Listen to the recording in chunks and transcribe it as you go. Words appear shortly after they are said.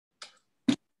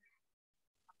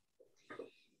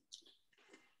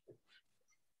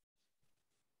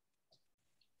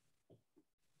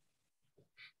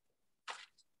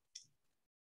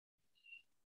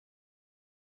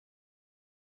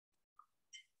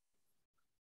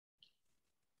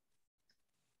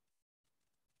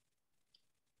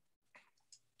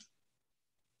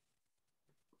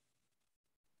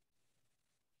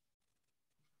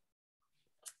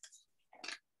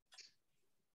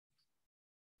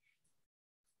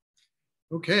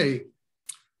Okay,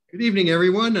 good evening,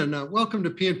 everyone, and welcome to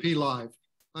PNP Live.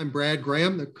 I'm Brad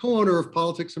Graham, the co-owner of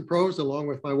Politics and Prose, along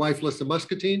with my wife, Lissa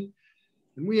Muscatine.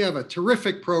 And we have a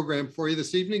terrific program for you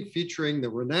this evening featuring the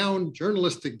renowned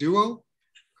journalistic duo,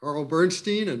 Carl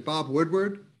Bernstein and Bob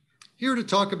Woodward, here to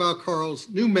talk about Carl's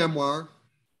new memoir,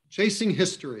 Chasing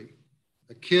History,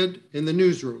 A Kid in the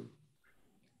Newsroom.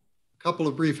 A couple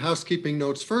of brief housekeeping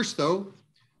notes first, though.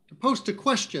 To post a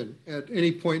question at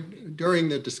any point during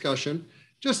the discussion,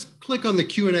 just click on the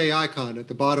Q&A icon at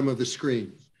the bottom of the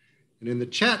screen. And in the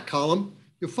chat column,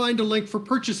 you'll find a link for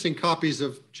purchasing copies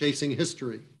of Chasing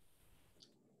History.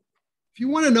 If you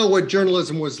want to know what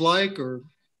journalism was like or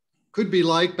could be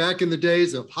like back in the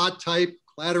days of hot type,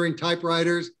 clattering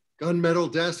typewriters,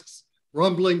 gunmetal desks,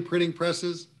 rumbling printing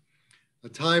presses, a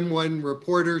time when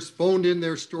reporters phoned in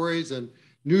their stories and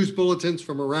news bulletins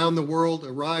from around the world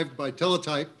arrived by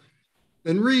teletype,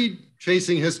 then read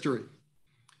Chasing History.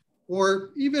 Or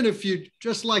even if you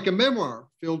just like a memoir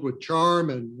filled with charm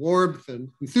and warmth and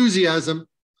enthusiasm,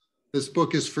 this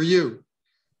book is for you.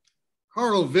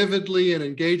 Carl vividly and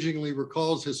engagingly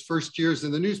recalls his first years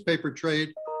in the newspaper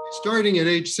trade, starting at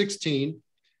age 16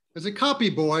 as a copy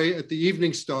boy at the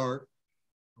Evening Star,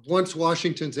 once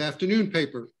Washington's afternoon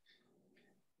paper.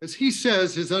 As he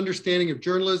says, his understanding of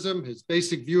journalism, his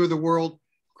basic view of the world,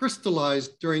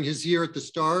 crystallized during his year at the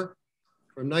Star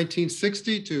from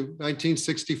 1960 to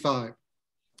 1965.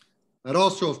 That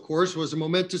also, of course, was a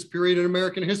momentous period in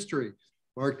American history,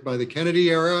 marked by the Kennedy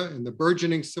era and the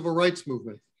burgeoning civil rights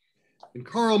movement. And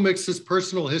Carl mixes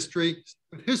personal history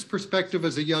with his perspective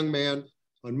as a young man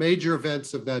on major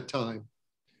events of that time.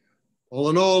 All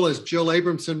in all, as Jill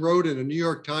Abramson wrote in a New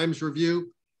York Times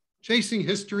review, Chasing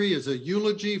History is a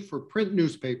eulogy for print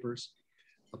newspapers,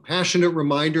 a passionate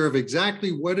reminder of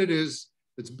exactly what it is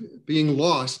that's being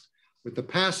lost with the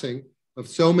passing of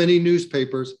so many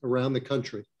newspapers around the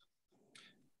country.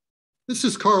 This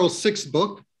is Carl's sixth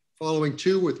book, following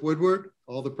two with Woodward,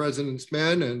 All the President's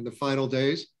Men and The Final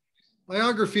Days,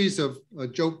 biographies of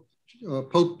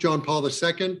Pope John Paul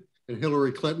II and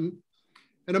Hillary Clinton,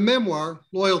 and a memoir,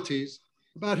 Loyalties,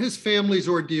 about his family's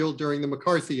ordeal during the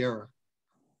McCarthy era.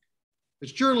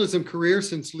 His journalism career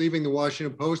since leaving the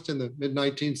Washington Post in the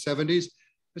mid-1970s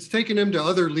has taken him to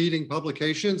other leading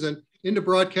publications and into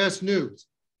broadcast news.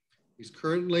 He's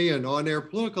currently an on-air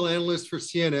political analyst for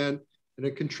CNN and a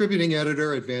contributing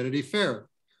editor at Vanity Fair.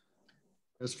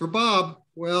 As for Bob,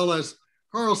 well, as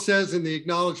Carl says in the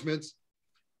acknowledgements,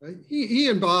 he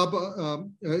and Bob,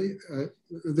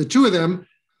 the two of them,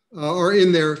 are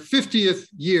in their 50th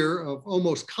year of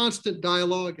almost constant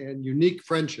dialogue and unique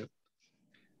friendship.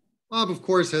 Bob, of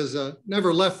course, has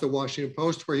never left the Washington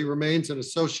Post, where he remains an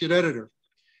associate editor.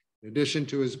 In addition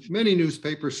to his many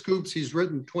newspaper scoops, he's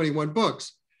written 21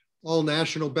 books, all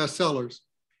national bestsellers.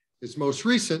 His most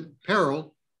recent,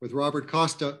 Peril, with Robert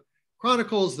Costa,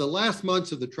 chronicles the last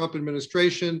months of the Trump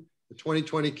administration, the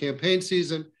 2020 campaign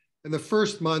season, and the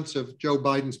first months of Joe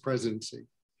Biden's presidency.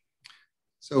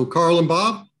 So Carl and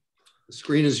Bob, the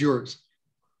screen is yours.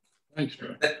 Thanks,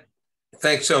 Brad.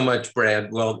 Thanks so much,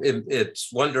 Brad. Well,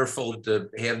 it's wonderful to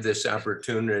have this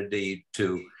opportunity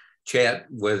to chat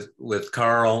with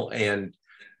Carl and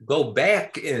go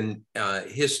back in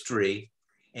history.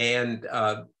 And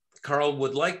Carl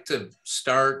would like to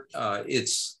start,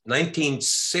 it's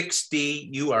 1960,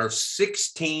 you are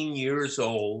 16 years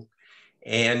old,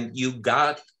 and you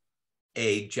got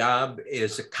a job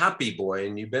as a copy boy,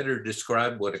 and you better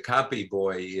describe what a copy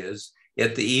boy is,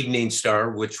 at the Evening Star,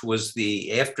 which was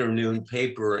the afternoon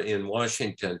paper in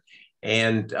Washington.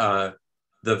 And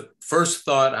the first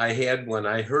thought I had when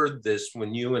I heard this,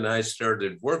 when you and I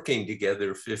started working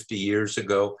together 50 years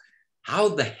ago, how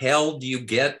the hell do you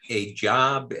get a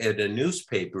job at a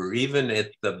newspaper, even at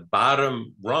the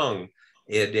bottom rung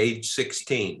at age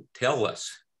 16? Tell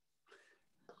us.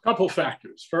 A couple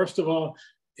factors. First of all,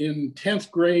 in 10th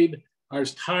grade, I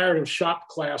was tired of shop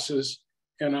classes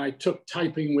and I took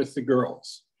typing with the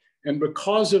girls. And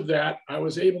because of that, I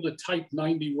was able to type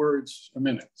 90 words a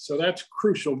minute. So that's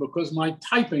crucial because my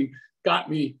typing got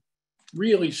me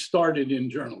really started in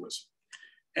journalism.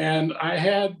 And I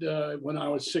had, when I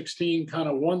was 16, kind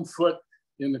of 1 foot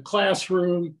in the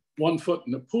classroom, 1 foot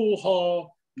in the pool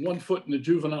hall, 1 foot in the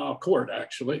juvenile court,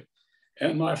 actually.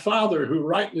 And my father, who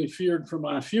rightly feared for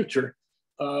my future,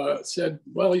 said,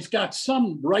 well, he's got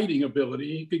some writing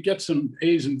ability. He could get some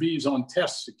A's and B's on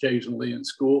tests occasionally in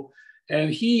school.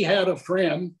 And he had a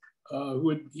friend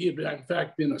he had in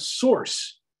fact been a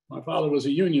source. My father was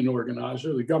a union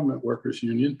organizer, the Government Workers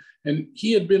Union, and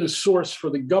he had been a source for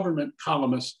the government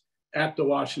columnist at the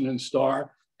Washington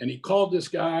Star. And he called this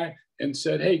guy and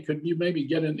said, hey, could you maybe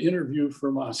get an interview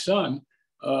for my son?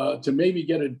 to maybe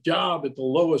get a job at the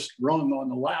lowest rung on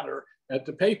the ladder at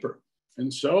the paper.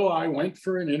 And so I went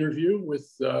for an interview with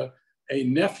a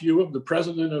nephew of the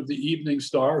president of the Evening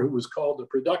Star, who was called the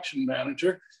production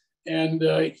manager. And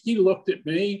he looked at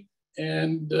me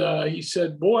and he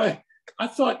said, "Boy, I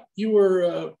thought you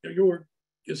were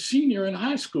a senior in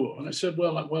high school." And I said,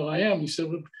 well, I am. He said,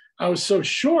 "Well, I was so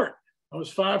short. I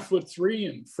was 5'3"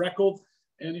 and freckled."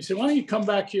 And he said, "Why don't you come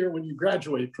back here when you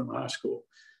graduate from high school?"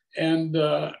 And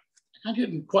I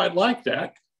didn't quite like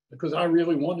that because I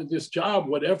really wanted this job,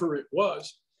 whatever it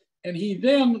was. And he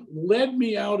then led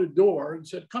me out a door and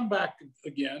said, "Come back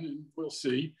again and we'll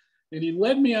see." And he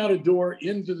led me out a door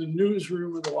into the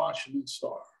newsroom of the Washington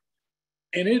Star.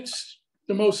 And it's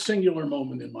the most singular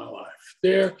moment in my life.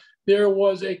 There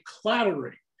was a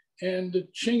clattering and the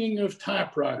chinging of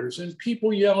typewriters and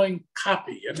people yelling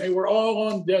copy, and they were all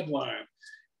on deadline.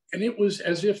 And it was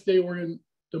as if they were in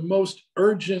the most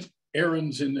urgent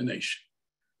errands in the nation.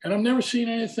 And I've never seen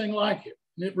anything like it.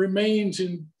 And it remains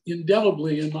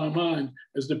indelibly in my mind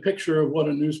as the picture of what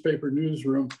a newspaper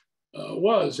newsroom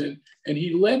was. And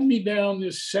he led me down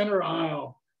this center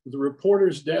aisle with the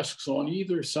reporters' desks on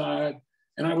either side.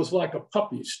 And I was like a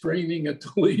puppy straining at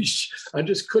the leash. I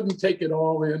just couldn't take it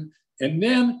all in. And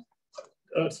then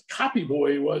a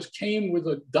copyboy came with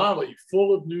a dolly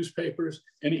full of newspapers,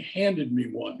 and he handed me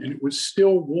one, and it was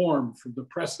still warm from the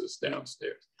presses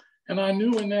downstairs. And I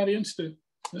knew in that instant,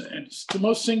 and it's the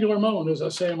most singular moment, as I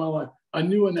say, in my life, I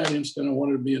knew in that instant I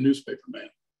wanted to be a newspaper man.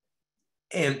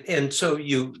 And so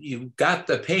you got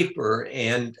the paper,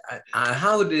 and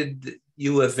how did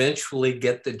you eventually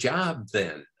get the job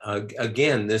then?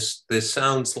 Again, this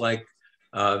sounds like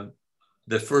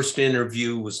the first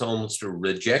interview was almost a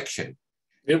rejection.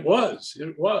 It was,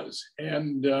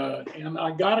 and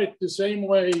I got it the same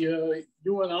way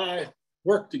you and I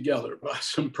worked together, by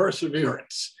some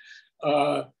perseverance.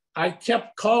 I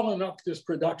kept calling up this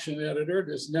production editor,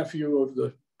 this nephew of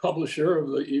the publisher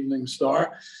of the Evening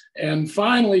Star, and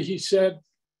finally he said,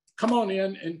 "Come on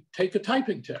in and take a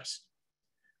typing test."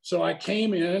 So I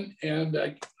came in and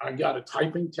I got a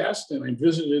typing test, and I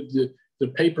visited the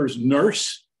paper's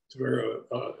nurse for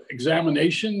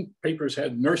examination. Papers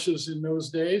had nurses in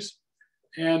those days.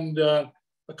 And a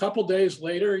couple days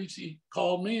later, he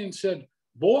called me and said,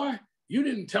 "Boy, you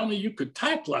didn't tell me you could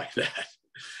type like that."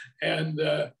 And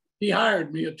he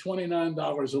hired me at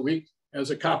 $29 a week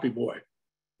as a copy boy.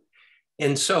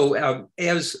 And so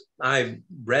as I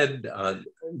read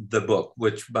the book,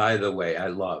 which, by the way, I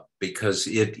love because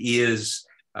it is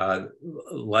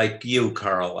like you,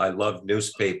 Carl, I love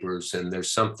newspapers, and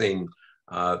there's something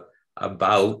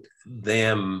about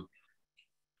them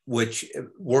which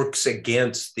works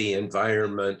against the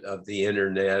environment of the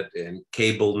internet and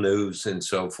cable news and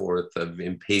so forth, of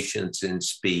impatience and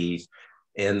speed.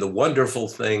 And the wonderful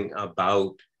thing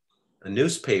about a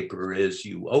newspaper is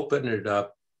you open it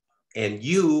up and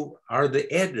you are the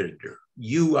editor.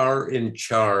 You are in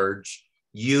charge.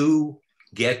 You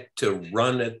get to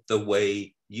run it the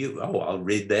way I'll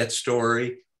read that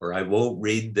story, or I won't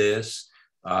read this.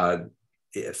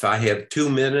 If I have 2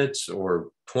 minutes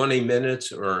or 20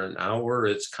 minutes or an hour,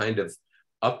 it's kind of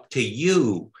up to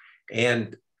you.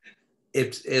 And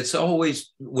it's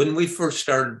always, when we first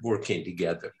started working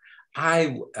together,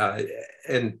 I've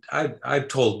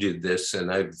told you this, and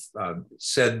I've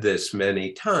said this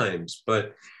many times,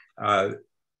 but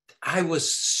I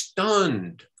was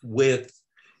stunned with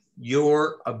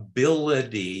your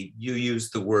ability. You use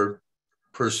the word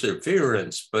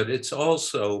perseverance, but it's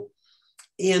also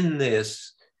in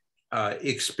this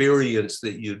experience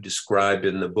that you describe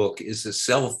in the book is a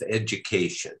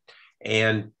self-education.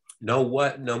 And no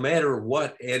matter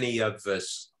what any of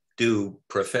us do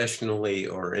professionally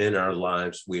or in our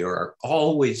lives, we are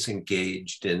always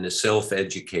engaged in the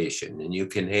self-education. And you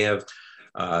can have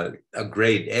a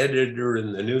great editor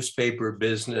in the newspaper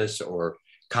business or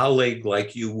colleague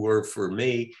like you were for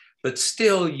me, but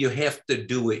still you have to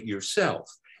do it yourself.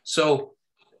 So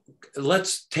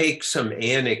let's take some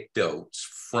anecdotes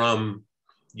from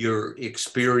your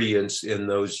experience in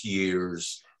those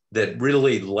years that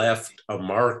really left a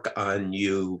mark on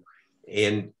you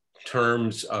in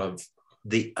terms of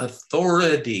the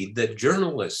authority that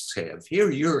journalists have. Here,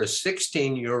 you're a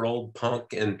 16-year-old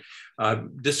punk, and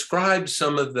describe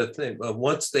some of the things.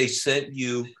 Once they sent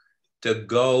you to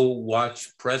go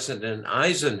watch President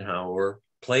Eisenhower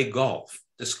play golf.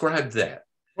 Describe that.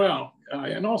 Well,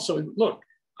 and also, look,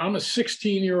 I'm a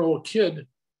 16-year-old kid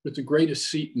with the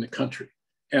greatest seat in the country.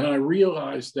 And I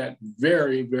realized that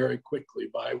very, very quickly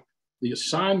by the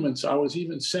assignments I was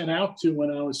even sent out to when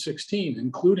I was 16,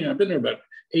 including, I've been there about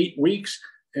 8 weeks,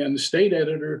 And the state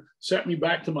editor sent me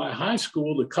back to my high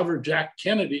school to cover Jack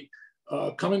Kennedy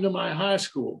coming to my high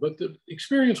school. But the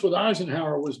experience with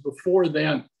Eisenhower was before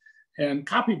then. And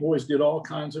copy boys did all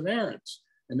kinds of errands.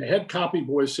 And the head copy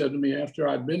boy said to me after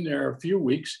I'd been there a few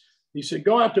weeks, he said,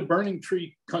 go out to Burning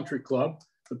Tree Country Club.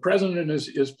 The president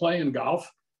is playing golf,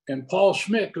 and Paul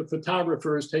Schmick, a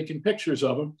photographer, is taking pictures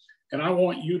of him. And I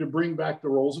want you to bring back the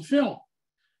rolls of film.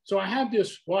 So I had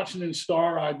this Washington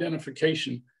Star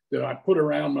identification that I put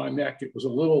around my neck. It was a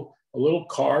little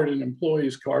card, an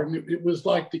employee's card, and it was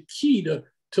like the key to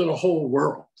the whole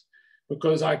world,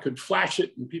 because I could flash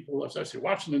it and people, as I say,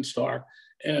 Washington Star.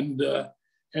 And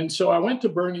so I went to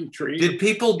Burning Tree. Did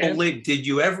people believe, did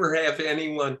you ever have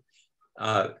anyone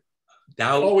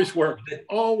doubt? Always worked,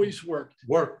 always worked.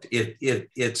 Worked.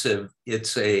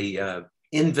 It's a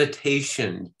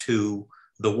invitation to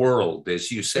the world, as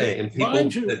you say, and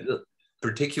people,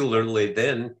 particularly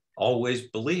then, always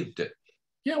believed it.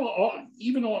 Yeah, well,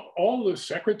 even all the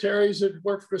secretaries that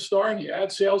worked for Star and the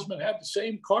ad salesman had the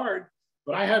same card,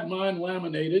 but I had mine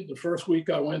laminated the first week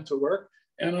I went to work,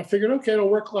 and I figured, okay, it'll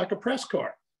work like a press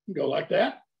card. You go like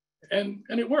that, and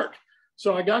it worked.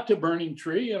 So I got to Burning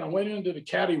Tree, and I went into the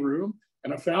caddy room,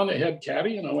 and I found the head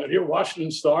caddy, and I went, here,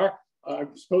 Washington Star. I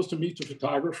was supposed to meet the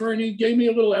photographer, and he gave me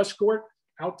a little escort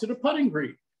out to the putting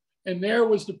green. And there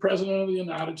was the President of the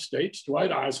United States,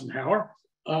 Dwight Eisenhower,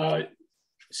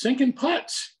 sinking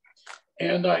putts.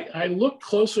 And I looked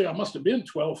closely. I must have been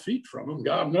 12 feet from him,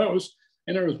 God knows.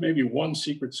 And there was maybe one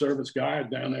Secret Service guy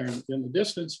down there in the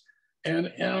distance.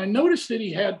 And I noticed that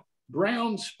he had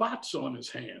brown spots on his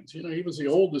hands. You know, he was the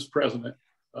oldest president,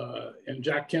 and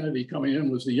Jack Kennedy coming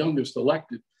in was the youngest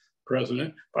elected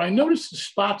president. But I noticed the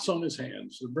spots on his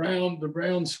hands, the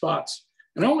brown spots.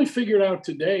 And I only figured out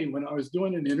today when I was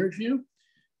doing an interview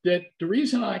that the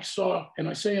reason I saw, and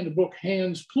I say in the book,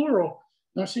 hands plural,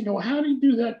 and I was thinking, well, how do you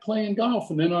do that playing golf?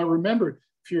 And then I remembered,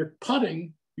 if you're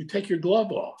putting, you take your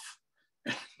glove off.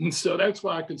 And so that's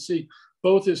why I could see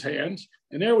both his hands.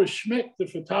 And there was Schmick, the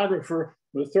photographer,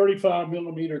 with a 35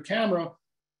 millimeter camera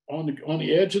on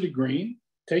the edge of the green,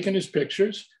 taking his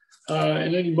pictures.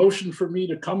 And then he motioned for me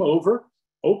to come over,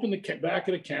 open the back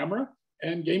of the camera,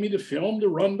 and gave me the film to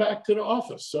run back to the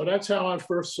office. So that's how I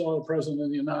first saw the President of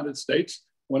the United States,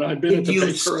 when I'd been at the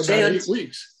paper about 8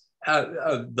 weeks.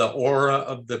 The aura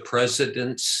of the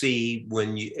presidency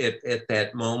when you at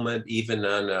that moment, even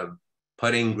on a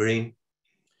putting green?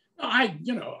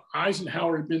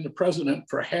 Eisenhower had been the president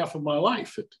for half of my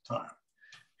life at the time.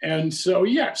 And so,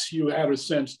 yes, you had a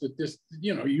sense that this,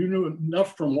 you knew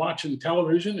enough from watching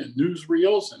television and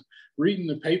newsreels and reading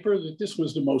the paper that this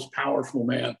was the most powerful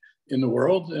man in the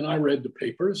world. And I read the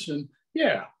papers, and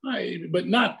but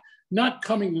not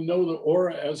coming to know the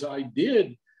aura as I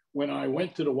did when I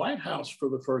went to the White House for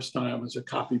the first time as a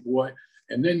copy boy.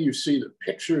 And then you see the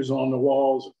pictures on the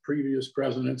walls of previous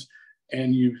presidents,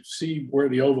 and you see where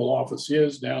the Oval Office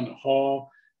is down the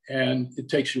hall, and it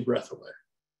takes your breath away.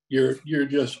 You're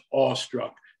just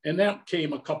awestruck. And that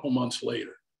came a couple months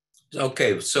later.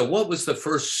 Okay, so what was the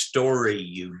first story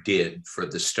you did for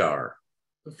the Star?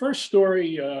 The first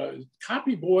story,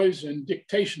 copy boys and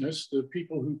dictationists, the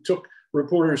people who took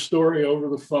reporter's story over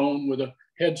the phone with a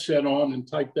headset on and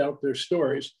typed out their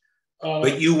stories.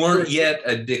 But you weren't yet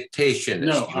a dictationist.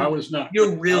 No, I was not.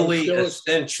 You're really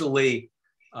essentially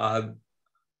an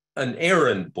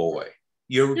errand boy.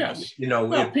 Yes.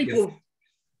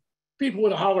 People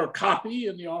would holler copy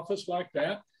in the office like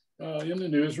that, in the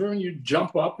newsroom. You'd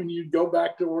jump up and you'd go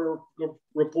back to where the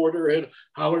reporter had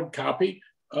hollered copy.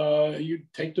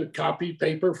 You'd take the copy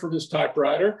paper for this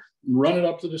typewriter and run it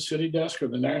up to the city desk or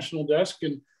the national desk,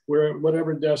 and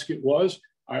whatever desk it was.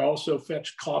 I also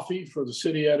fetched coffee for the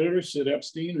city editor, Sid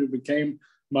Epstein, who became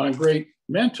my great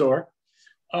mentor.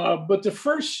 But the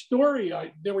first story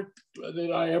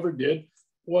that I ever did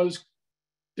was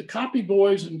the copy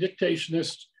boys and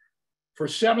dictationists for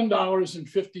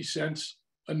 $7.50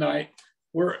 a night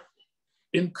were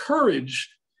encouraged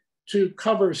to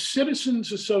cover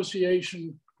Citizens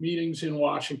Association meetings in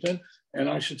Washington. And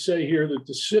I should say here that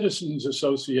the Citizens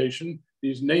Association,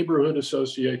 these neighborhood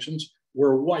associations,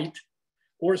 were white,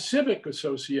 or civic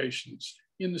associations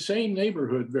in the same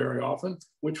neighborhood very often,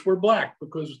 which were black,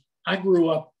 because I grew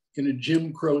up in a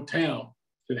Jim Crow town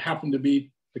that happened to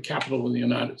be the capital of the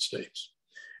United States.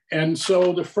 And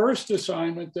so the first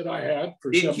assignment that I had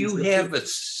for— Did you have a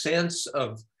sense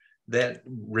of that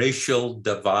racial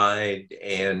divide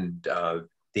and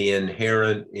the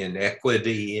inherent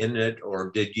inequity in it,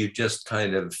 or did you just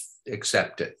kind of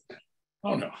accept it?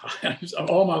 Oh, no.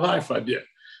 All my life I did.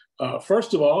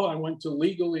 First of all, I went to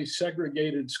legally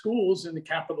segregated schools in the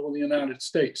capital of the United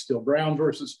States, still Brown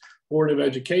versus Board of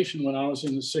Education. When I was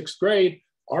in the 6th grade,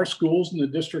 our schools in the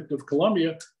District of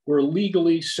Columbia were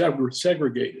legally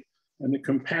segregated. And the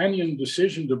companion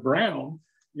decision to Brown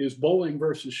is Bowling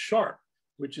versus Sharp,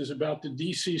 which is about the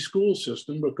DC school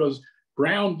system, because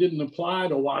Brown didn't apply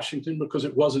to Washington because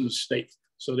it wasn't a state.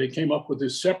 So they came up with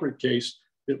this separate case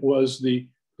that was the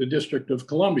District of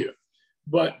Columbia.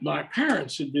 But my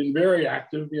parents had been very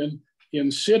active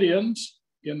in sit-ins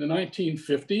in the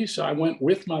 1950s. I went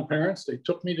with my parents. They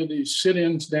took me to these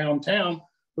sit-ins downtown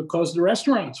because the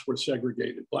restaurants were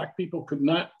segregated. Black people could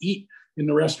not eat in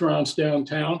the restaurants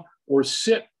downtown or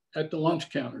sit at the lunch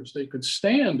counters. They could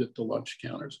stand at the lunch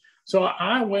counters. So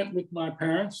I went with my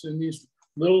parents and these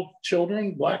little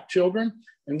children, Black children,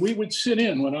 and we would sit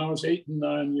in when I was 8 and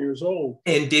 9 years old.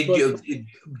 And did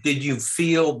you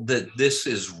feel that this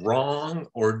is wrong,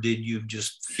 or did you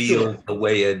just feel the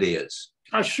way it is?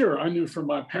 Sure. I knew from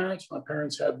my parents. My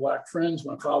parents had Black friends.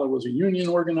 My father was a union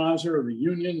organizer of a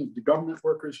union, the Government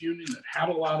Workers Union, that had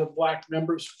a lot of Black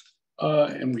members.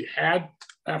 And we had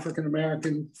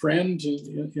African-American friends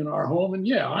in our home. And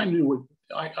yeah, I knew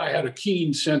I had a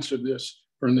keen sense of this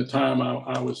from the time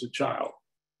I was a child.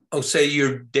 Oh, say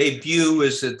your debut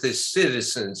is at the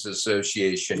Citizens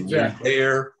Association. Exactly. You're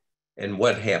there, and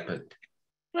what happened?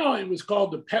 Well, it was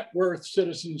called the Petworth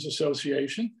Citizens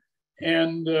Association.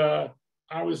 And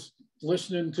I was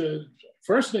listening to,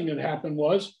 first thing that happened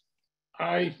was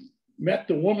I met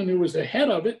the woman who was the head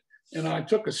of it, and I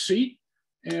took a seat.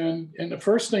 And the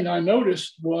first thing I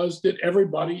noticed was that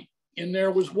everybody in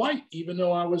there was white, even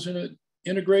though I was in an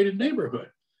integrated neighborhood.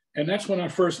 And that's when I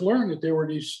first learned that there were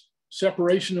these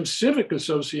separation of civic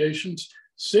associations,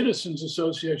 citizens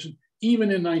associations, even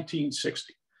in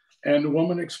 1960. And the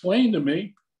woman explained to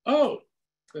me, oh,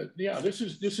 yeah, this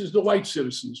is the white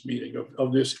citizens meeting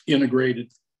of this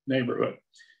integrated neighborhood.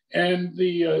 And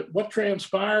what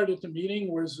transpired at the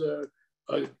meeting was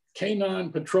a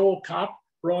canine patrol cop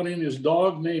brought in his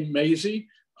dog named Maisie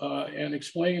and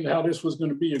explained how this was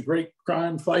going to be a great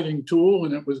crime fighting tool,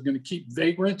 and it was going to keep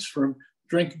vagrants from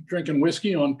drinking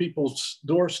whiskey on people's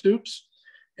door stoops.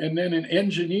 And then an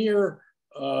engineer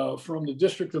from the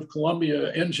District of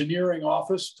Columbia Engineering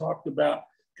Office talked about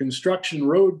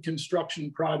road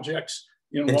construction projects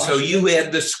in Washington. So you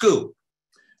had the scoop.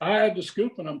 I had the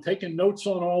scoop, and I'm taking notes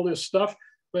on all this stuff.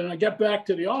 When I get back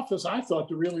to the office, I thought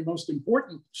the really most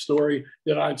important story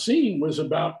that I'd seen was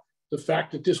about the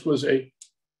fact that this was a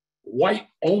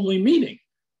white-only meeting.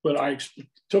 But I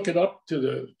took it up to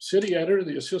the city editor,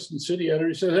 the assistant city editor.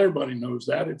 He said, everybody knows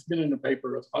that. It's been in the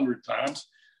paper 100 times.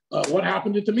 What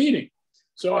happened at the meeting?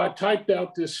 So I typed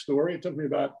out this story. It took me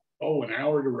about, an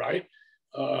hour to write.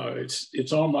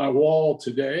 It's on my wall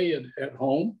today at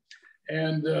home.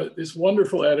 And this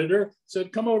wonderful editor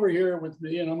said, come over here with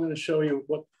me and I'm going to show you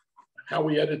how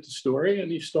we edit the story.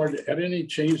 And he started editing. He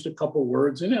changed a couple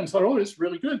words in it. And I thought, this is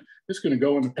really good. This is going to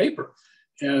go in the paper.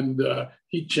 And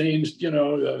he changed,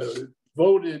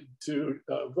 voted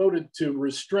to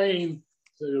restrain,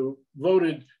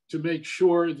 voted to make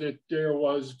sure that there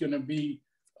was going to be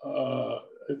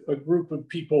a group of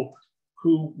people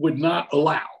who would not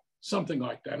allow, something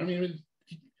like that. I mean,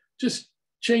 just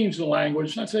change the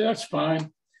language. And I said, that's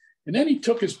fine. And then he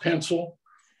took his pencil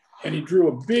and he drew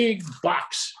a big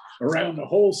box around the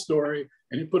whole story,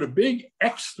 and he put a big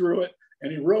X through it,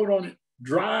 and he wrote on it,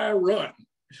 dry run.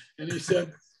 And he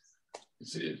said,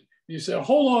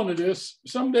 hold on to this.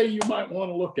 Someday you might want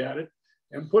to look at it,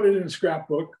 and put it in a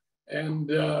scrapbook. And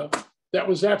that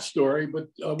was that story. But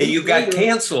you got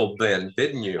canceled then,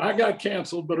 didn't you? I got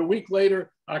canceled, but a week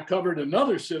later, I covered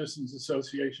another Citizens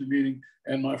Association meeting,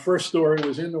 and my first story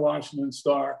was in the Washington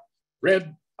Star,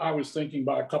 read, I was thinking,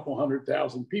 by a couple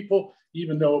 100,000 people,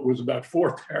 even though it was about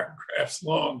 4 paragraphs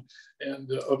long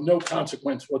and of no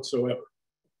consequence whatsoever.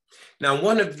 Now,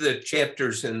 one of the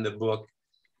chapters in the book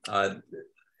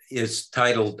is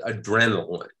titled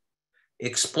Adrenaline.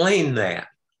 Explain that.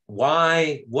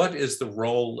 Why? What is the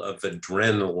role of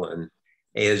adrenaline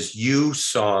as you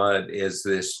saw it as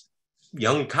this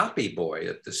young copyboy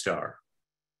at the Star?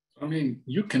 I mean,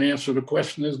 you can answer the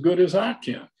question as good as I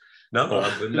can. No,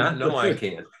 I would not know I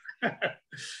can.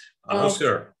 No,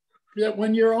 sir. Yeah,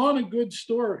 when you're on a good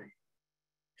story,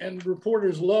 and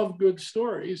reporters love good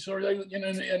stories,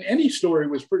 and any story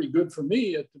was pretty good for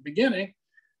me at the beginning,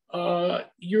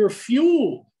 you're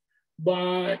fueled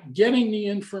by getting the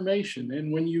information.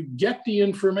 And when you get the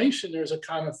information, there's a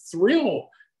kind of thrill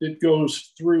that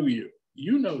goes through you.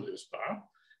 You know this, Bob.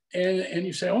 And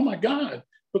you say, oh my God,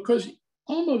 because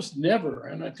almost never,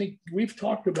 and I think we've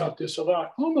talked about this a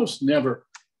lot, almost never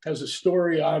as a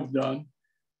story I've done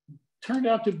turned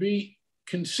out to be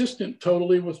consistent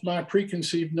totally with my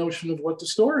preconceived notion of what the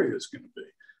story is going to be.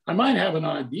 I might have an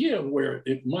idea of where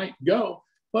it might go,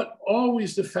 but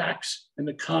always the facts and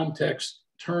the context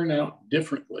turn out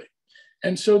differently.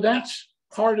 And so that's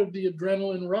part of the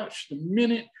adrenaline rush. The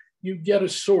minute you get a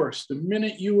source, the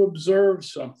minute you observe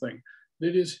something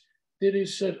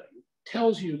that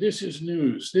tells you this is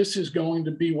news, this is going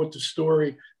to be what the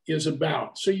story is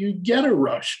about. So you get a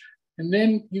rush, and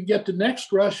then you get the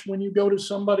next rush when you go to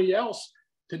somebody else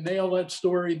to nail that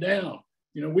story down.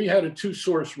 You know, we had a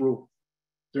two-source rule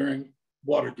during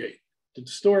Watergate. The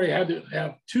story had to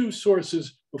have two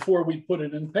sources before we put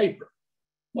it in paper.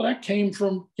 Well, that came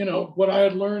from, you know, what I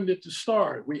had learned at the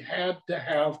start. We had to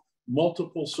have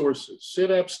multiple sources. Sid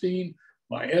Epstein,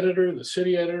 my editor, the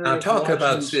city editor. Now talk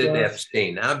about Sid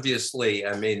Epstein. Obviously,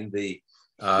 I mean, the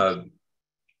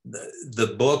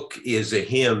book is a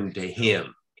hymn to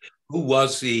him. Who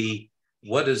was he?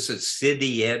 What does a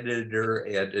city editor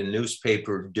at a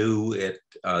newspaper do at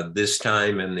this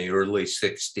time in the early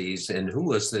 60s? And who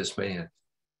was this man?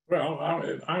 Well,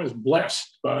 I was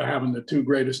blessed by having the two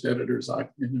greatest editors I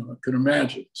could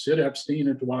imagine. Sid Epstein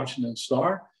at the Washington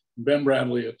Star, and Ben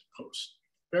Bradley at the Post.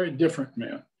 Very different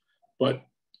men, but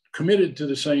committed to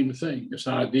the same thing, this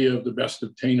idea of the best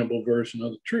obtainable version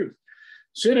of the truth.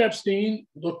 Sid Epstein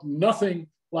looked nothing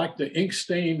like the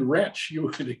ink-stained wretch you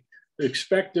would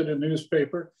expect in a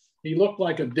newspaper. He looked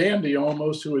like a dandy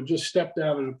almost who had just stepped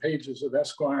out of the pages of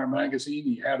Esquire magazine.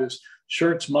 He had his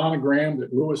shirts monogrammed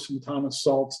at Lewis and Thomas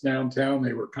Salt's downtown.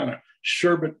 They were kind of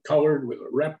sherbet colored with a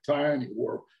rep tie, and he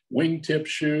wore wingtip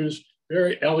shoes,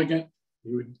 very elegant.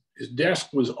 His desk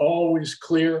was always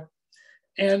clear.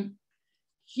 And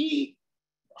he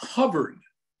hovered,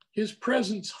 his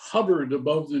presence hovered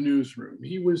above the newsroom.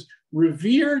 He was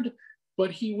revered,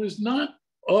 but he was not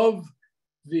of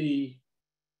the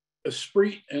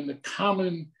esprit and the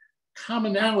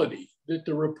commonality that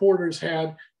the reporters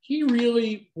had. He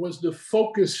really was the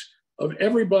focus of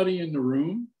everybody in the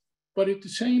room, but at the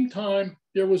same time,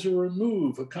 there was a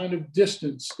remove, a kind of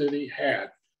distance that he had.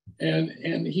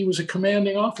 And he was a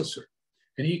commanding officer,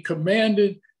 and he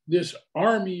commanded this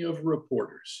army of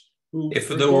reporters. If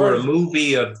there were a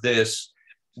movie of this,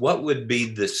 what would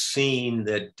be the scene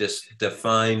that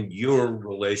defined your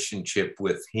relationship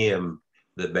with him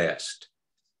the best?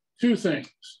 Two things.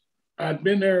 I'd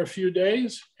been there a few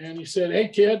days, and he said, "Hey,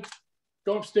 kid,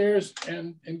 go upstairs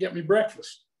and get me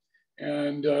breakfast."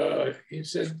 And he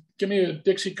said, "Give me a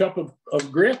Dixie cup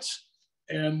of grits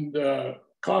and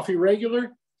coffee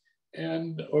regular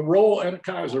and a roll and a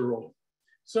Kaiser roll."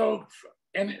 So,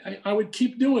 and I would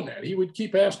keep doing that. He would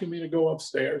keep asking me to go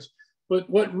upstairs. But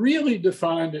what really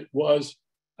defined it was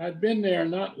I'd been there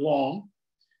not long,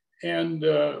 and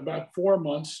about 4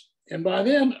 months. And by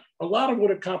then, a lot of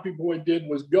what a copyboy did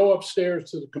was go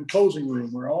upstairs to the composing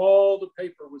room where all the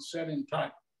paper was set in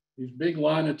type. These big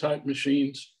linotype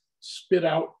machines spit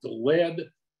out the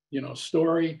lead,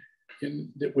 story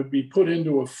that would be put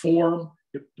into a form.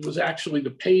 It was actually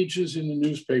the pages in the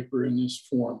newspaper in this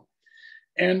form.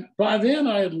 And by then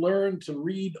I had learned to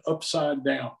read upside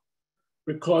down,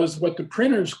 because what the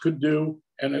printers could do,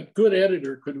 and a good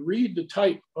editor could read the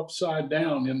type upside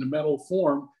down in the metal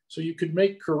form, so you could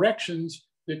make corrections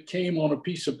that came on a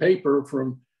piece of paper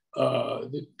from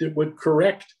that would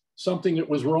correct something that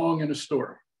was wrong in a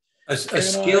story. A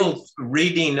skill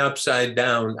reading upside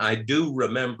down. I do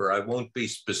remember, I won't be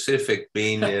specific,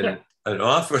 being in an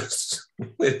office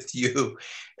with you,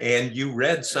 and you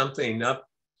read something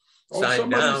upside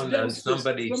down on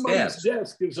somebody's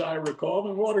desk, as I recall,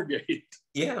 in Watergate.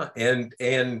 Yeah, and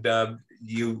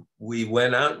we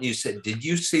went out, and you said, "Did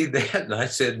you see that?" And I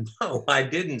said, "No, I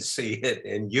didn't see it,"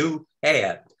 and you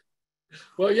had.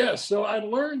 Well, yes. So I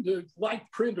learned to,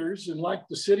 like printers and like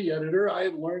the city editor, I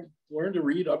had learned to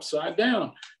read upside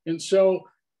down. And so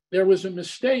there was a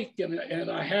mistake, and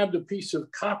I had the piece of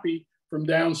copy from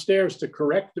downstairs to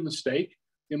correct the mistake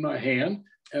in my hand,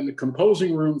 and the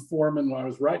composing room foreman, I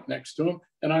was right next to him.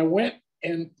 And I went,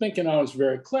 and thinking I was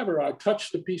very clever, I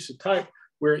touched the piece of type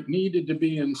where it needed to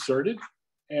be inserted,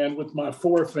 and with my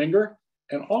forefinger,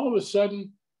 and all of a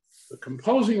sudden, the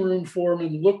composing room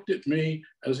foreman looked at me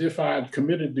as if I had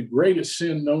committed the greatest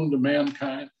sin known to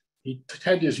mankind. He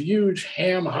had this huge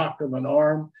ham hock of an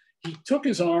arm. He took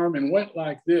his arm and went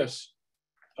like this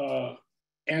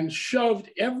and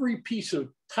shoved every piece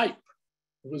of type.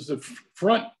 It was the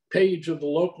front page of the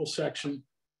local section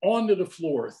onto the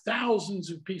floor, thousands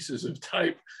of pieces of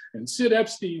type. And Sid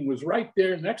Epstein was right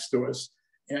there next to us.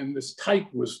 And this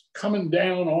type was coming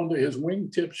down onto his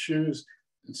wingtip shoes.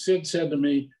 And Sid said to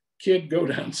me, "Kid, go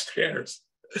downstairs."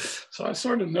 So I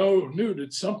sort of knew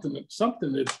that something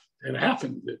that had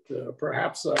happened, that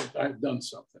perhaps I had done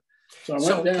something. So I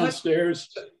went downstairs.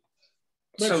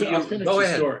 I'll finish go the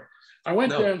ahead. story. I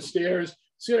went downstairs.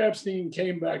 Sid Epstein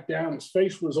came back down. His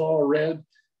face was all red,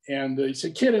 and he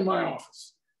said, "Kid, in my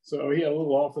office." So he had a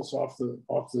little office off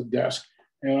the desk,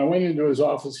 and I went into his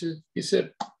office. He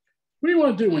said, "What do you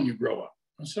want to do when you grow up?"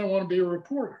 I said, "I want to be a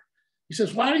reporter." He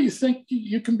says, "Why do you think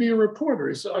you can be a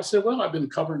reporter?" I said, "Well, I've been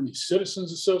covering these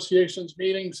citizens associations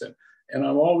meetings, and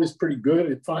I'm always pretty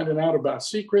good at finding out about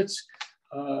secrets."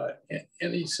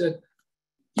 And he said,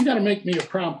 "You got to make me a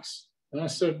promise." And I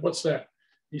said, "What's that?"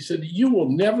 He said, "You will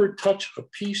never touch a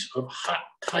piece of hot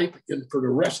type for the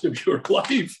rest of your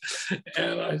life."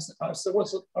 And I said, I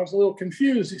was a little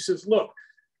confused. He says, "Look,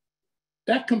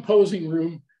 that composing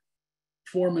room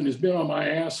foreman has been on my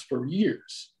ass for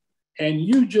years. And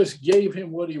you just gave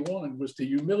him what he wanted, was to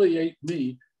humiliate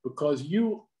me, because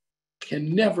you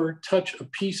can never touch a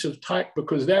piece of type,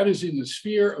 because that is in the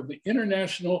sphere of the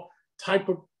International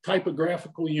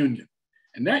Typographical Union.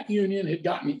 And that union had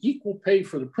gotten equal pay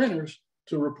for the printers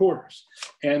to reporters.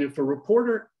 And if a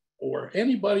reporter or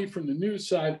anybody from the news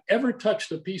side ever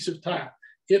touched a piece of type,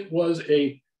 it was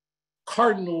a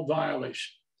cardinal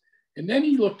violation." And then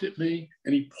he looked at me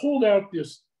and he pulled out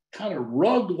this kind of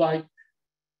rug-like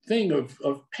thing of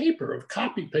paper, of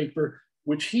copy paper,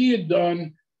 which he had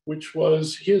done, which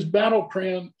was his battle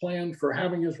plan for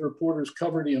having his reporters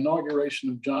cover the inauguration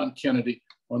of John Kennedy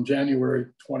on January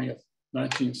 20th,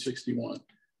 1961.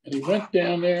 And he went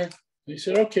down there and he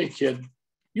said, "Okay, kid,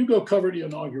 you go cover the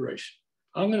inauguration.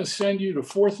 I'm going to send you to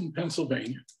 4th and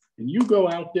Pennsylvania, and you go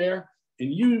out there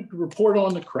and you report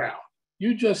on the crowd.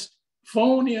 You just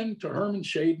phone in to Herman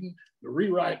Shaden, the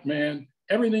rewrite man,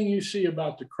 everything you see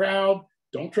about the crowd.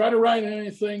 Don't try to write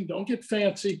anything. Don't get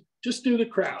fancy. Just do the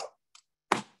crowd."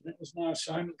 That was my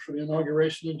assignment for the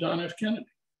inauguration of John F. Kennedy.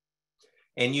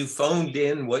 And you phoned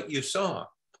in what you saw.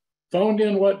 Phoned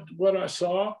in what I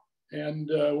saw,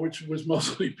 and which was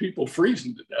mostly people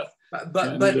freezing to death.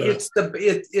 But it's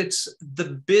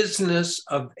the business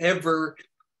of never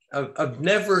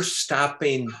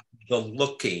stopping the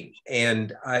looking.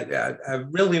 And I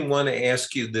really want to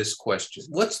ask you this question.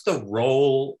 What's the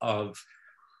role of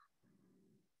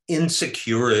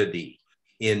insecurity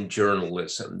in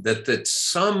journalism? That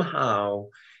somehow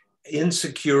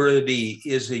insecurity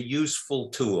is a useful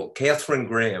tool. Katharine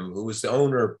Graham, who was the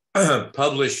owner,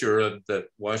 publisher of the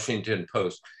Washington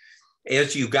Post,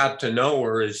 as you got to know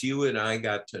her, as you and I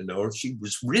got to know her, she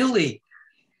was really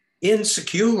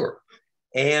insecure.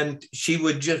 And she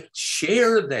would just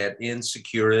share that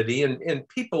insecurity. And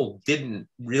people didn't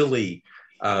really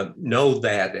know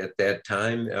that at that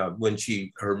time when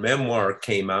her memoir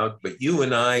came out, but you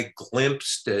and I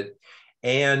glimpsed it.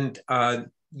 And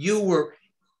you were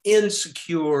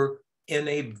insecure in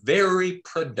a very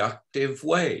productive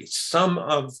way. Some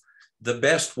of the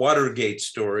best Watergate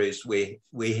stories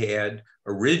we had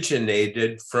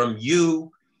originated from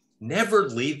you never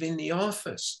leaving the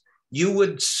office. You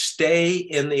would stay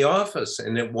in the office.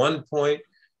 And at one point,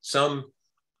 some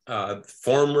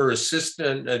former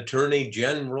assistant attorney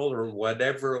general or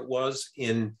whatever it was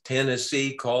in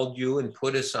Tennessee called you and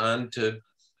put us on to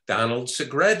Donald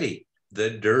Segretti, the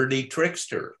dirty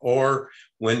trickster. Or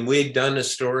when we'd done a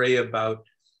story about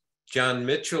John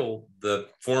Mitchell, the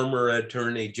former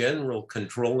attorney general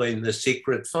controlling the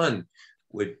secret fund,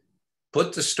 would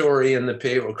put the story in the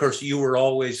paper. Of course, you were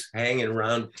always hanging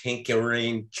around,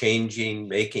 tinkering, changing,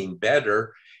 making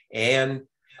better. And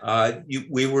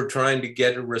we were trying to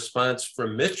get a response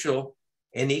from Mitchell,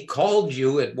 and he called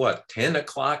you at 10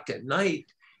 o'clock at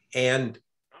night, and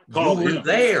you were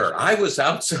there. I was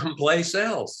out someplace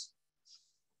else.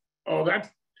 Oh,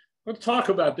 let's talk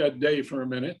about that day for a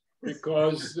minute,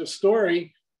 because the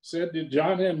story said that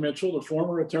John N. Mitchell, the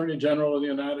former Attorney General of the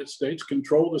United States,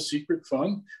 controlled a secret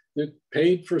fund that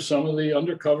paid for some of the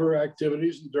undercover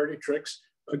activities and dirty tricks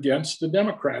against the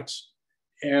Democrats.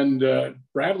 And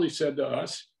Bradley said to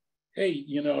us, "Hey,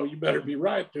 you better be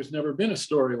right. There's never been a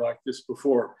story like this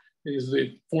before." He's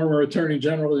the former Attorney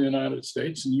General of the United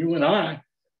States. And you and I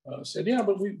said, "Yeah,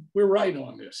 but we're right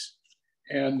on this."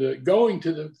 And going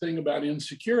to the thing about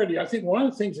insecurity, I think one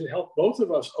of the things that helped both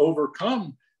of us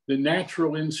overcome the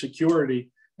natural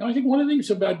insecurity, and I think one of the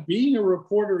things about being a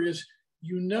reporter is,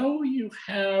 you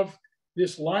have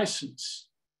this license,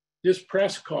 this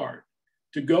press card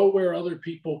to go where other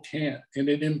people can't, and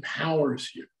it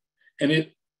empowers you. And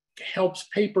it helps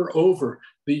paper over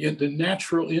the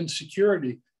natural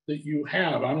insecurity that you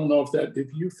have. I don't know if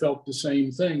you felt the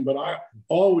same thing, but I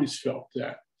always felt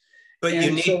that. But and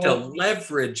you need to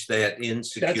leverage that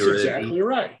insecurity. That's exactly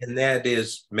right. And that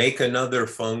is make another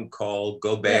phone call,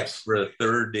 go back Yes. for a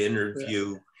third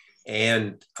interview,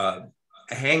 and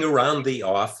hang around the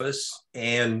office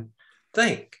and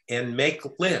think and make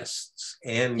lists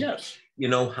and, yes. you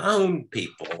know, hound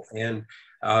people. And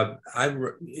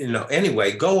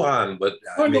anyway, go on. But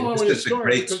I mean, this is a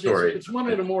great story. It's one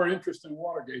of the more interesting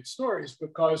Watergate stories,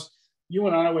 because you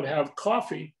and I would have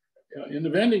coffee in the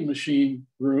vending machine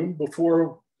room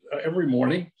before every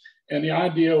morning. And the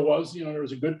idea was, you know, there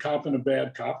was a good cop and a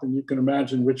bad cop, and you can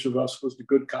imagine which of us was the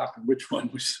good cop and which one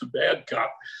was the bad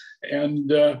cop. And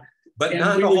but and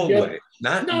not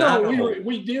always.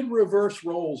 We did reverse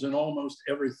roles in almost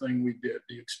everything we did.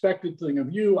 The expected thing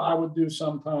of you, I would do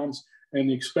sometimes, and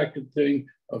the expected thing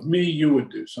of me, you would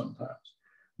do sometimes.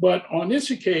 But on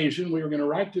this occasion, we were going to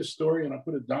write this story, and I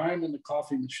put a dime in the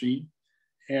coffee machine,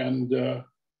 and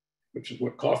which is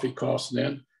what coffee costs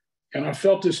then. And I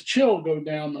felt this chill go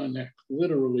down my neck,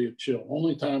 literally a chill,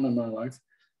 only time in my life.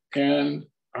 And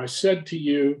I said to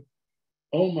you,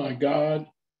 oh my God,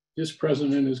 this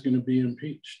president is going to be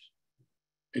impeached.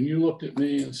 And you looked at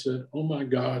me and said, oh my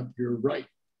God, you're right.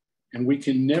 And we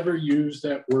can never use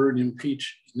that word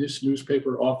impeach in this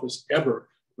newspaper office ever,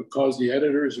 because the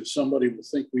editors or somebody will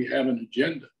think we have an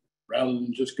agenda rather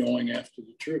than just going after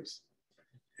the truth.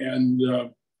 And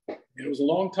it was a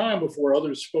long time before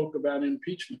others spoke about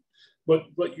impeachment.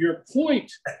 But your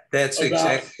point— That's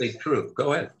exactly true.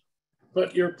 Go ahead.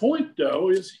 But your point, though,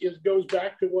 is goes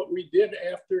back to what we did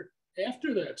after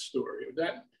that story.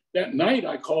 That night,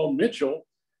 I called Mitchell,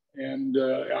 and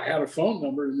I had a phone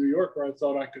number in New York where I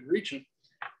thought I could reach him.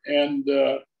 And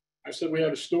I said, we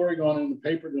had a story going in the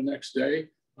paper the next day.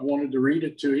 I wanted to read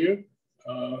it to you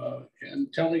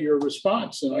and tell me your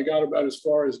response. And I got about as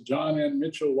far as John N.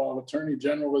 Mitchell, while Attorney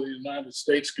General of the United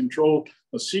States controlled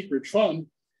a secret fund.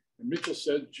 And Mitchell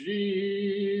said,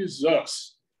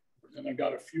 Jesus. And I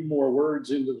got a few more words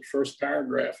into the first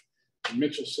paragraph. And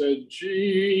Mitchell said,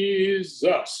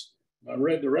 Jesus. And I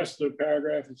read the rest of the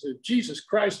paragraph and said, Jesus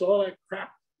Christ, all that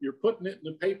crap, you're putting it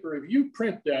in the paper. If you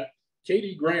print that,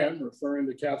 Katie Graham, referring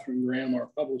to Catherine Graham, our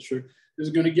publisher, is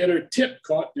going to get her tit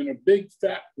caught in a big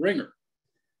fat ringer.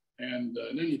 And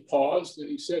then he paused and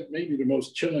he said, maybe the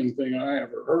most chilling thing I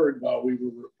ever heard while we were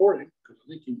reporting, because I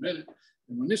think he meant it.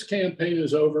 And when this campaign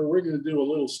is over, we're going to do a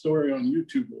little story on you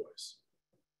two boys.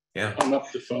 Yeah. Hung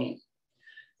up the phone.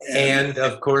 And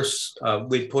of course,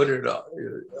 we put it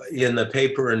in the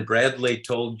paper, and Bradley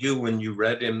told you when you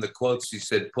read him the quotes, he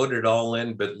said, put it all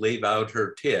in, but leave out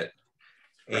her tit.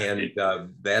 And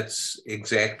that's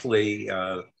exactly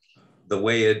the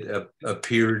way it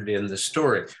appeared in the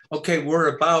story. Okay,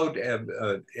 we're about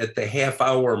at the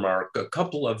half-hour mark. A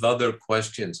couple of other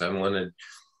questions I wanted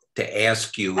to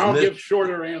ask you. I'll give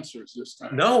shorter answers this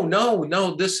time.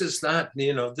 No, this is not,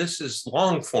 this is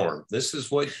long form. This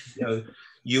is what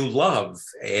you love.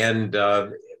 And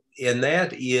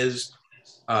that is,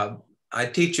 I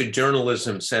teach a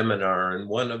journalism seminar, and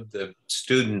one of the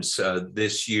students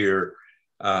this year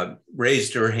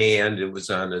raised her hand. It was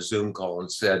on a Zoom call, and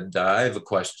said, I have a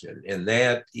question. And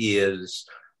that is,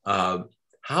 why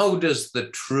does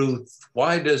the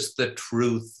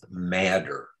truth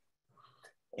matter?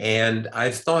 And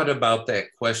I've thought about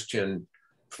that question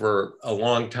for a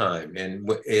long time.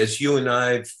 And as you and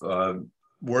I've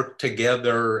worked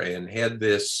together and had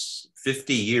this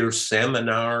 50-year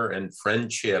seminar and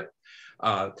friendship,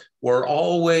 we're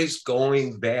always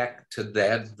going back to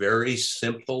that very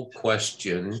simple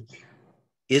question: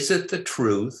 is it the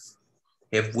truth?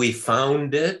 Have we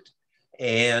found it?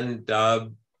 And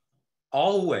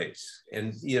always,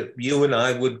 and you and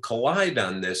I would collide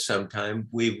on this sometime,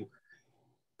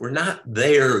 we're not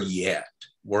there yet.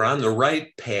 We're on the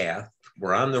right path,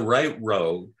 we're on the right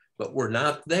road, but we're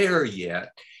not there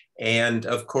yet. And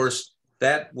of course,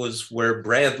 that was where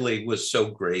Bradley was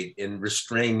so great in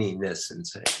restraining this and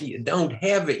saying, you don't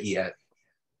have it yet.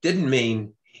 Didn't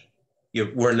mean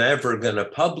we're never going to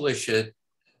publish it.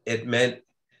 It meant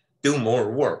do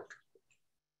more work.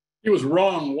 He was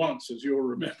wrong once, as you'll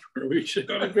remember. We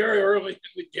got it very early in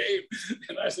the game.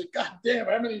 And I said, God damn,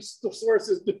 how many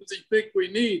sources does he think we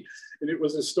need? And it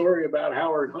was a story about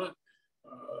Howard Hunt.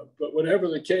 But whatever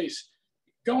the case,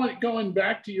 going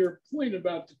back to your point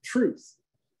about the truth,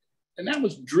 and that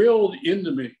was drilled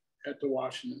into me at the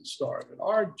Washington Star, that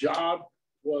our job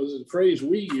was, the phrase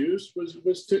we used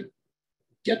was to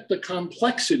get the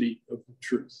complexity of the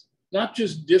truth, not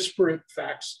just disparate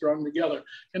facts strung together.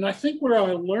 And I think where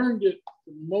I learned it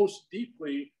most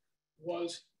deeply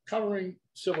was covering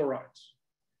civil rights,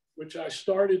 which I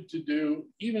started to do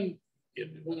even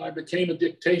when I became a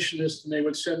dictationist and they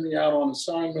would send me out on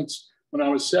assignments when I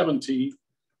was 17,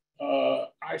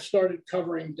 I started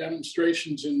covering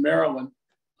demonstrations in Maryland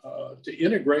to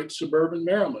integrate suburban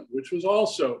Maryland, which was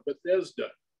also Bethesda,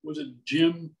 was a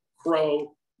Jim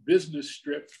Crow business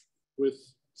strip with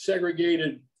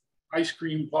segregated ice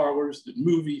cream parlors, the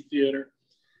movie theater.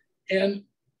 And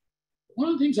one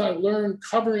of the things I learned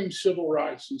covering civil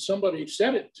rights, and somebody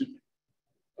said it to me,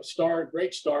 a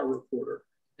great star reporter,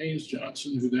 Haynes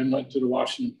Johnson, who then went to the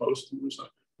Washington Post and was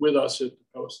with us at the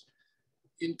Post.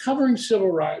 In covering civil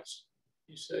rights,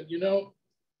 he said, you know,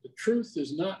 the truth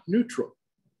is not neutral.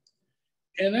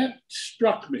 And that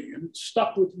struck me and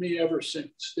stuck with me ever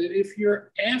since, that if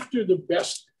you're after the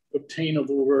best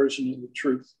obtainable version of the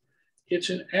truth, it's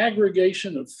an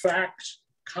aggregation of facts,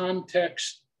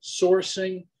 context,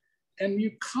 sourcing, and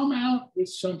you come out with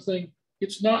something,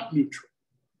 it's not neutral.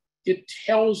 It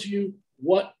tells you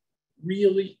what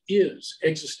really is,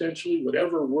 existentially,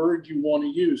 whatever word you want to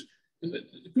use. And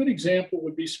the good example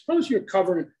would be, suppose you're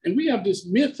covering, and we have this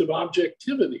myth of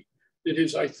objectivity that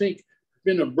has, I think,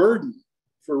 been a burden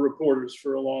for reporters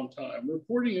for a long time.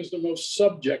 Reporting is the most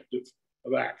subjective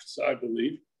of acts, I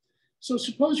believe. So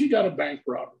suppose you got a bank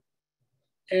robber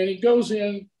and he goes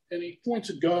in and he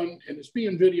points a gun and it's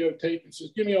being videotaped and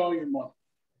says, give me all your money.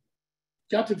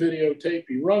 Got the videotape,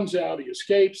 he runs out, he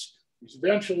escapes, he's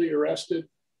eventually arrested,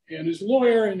 and his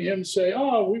lawyer and him say,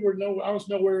 oh, I was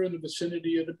nowhere in the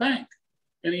vicinity of the bank.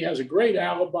 And he has a great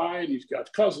alibi, and he's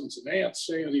got cousins and aunts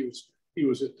saying he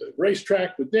was at the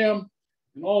racetrack with them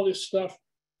and all this stuff.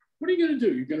 What are you going to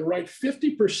do? You're going to write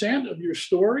 50% of your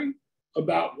story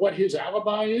about what his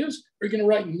alibi is, or you're going to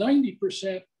write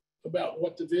 90% about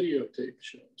what the videotape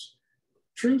shows?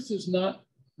 Truth is not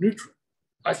neutral.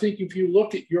 I think if you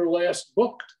look at your last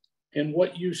book and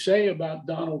what you say about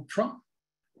Donald Trump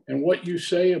and what you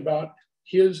say about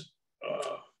his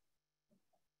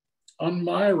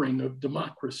unmiring of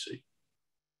democracy,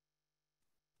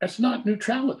 that's not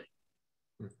neutrality,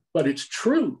 but it's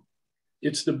true.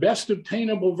 It's the best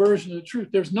obtainable version of the truth.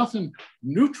 There's nothing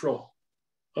neutral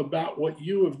about what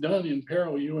you have done in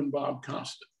peril, you and Bob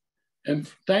Costa. And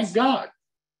thank God,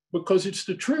 because it's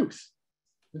the truth.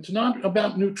 It's not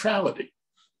about neutrality.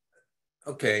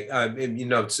 Okay, you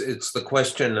know, it's the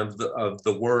question of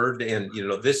the word, and you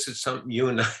know, this is something you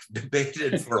and I have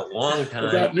debated for a long time.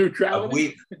 About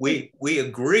neutrality. We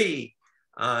agree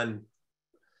on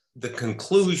the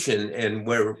conclusion and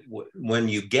when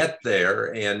you get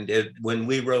there, and when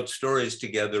we wrote stories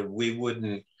together, we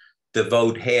wouldn't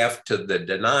devote half to the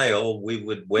denial. We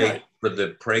would wait for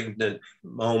the pregnant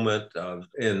moment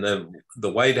in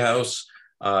the White House.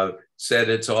 Said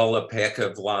it's all a pack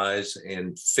of lies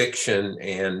and fiction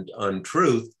and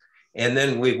untruth. And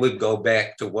then we would go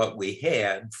back to what we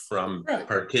had from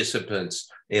participants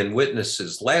and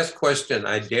witnesses. Last question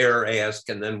I dare ask,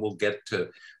 and then we'll get to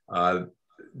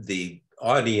the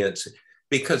audience,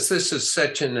 because this is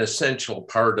such an essential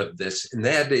part of this, and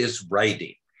that is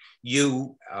writing.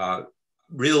 You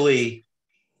really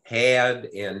had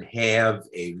and have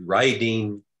a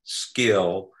writing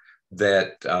skill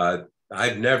that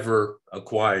I've never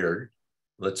acquired,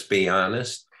 let's be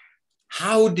honest.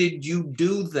 How did you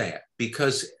do that?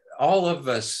 Because all of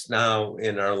us now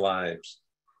in our lives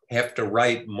have to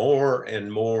write more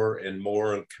and more and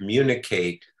more and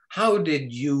communicate. How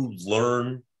did you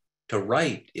learn to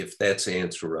write, if that's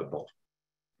answerable?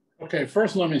 Okay,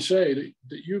 first let me say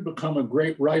that you become a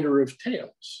great writer of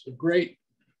tales, a great,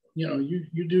 you know,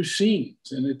 you do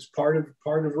scenes, and it's part of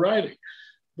writing.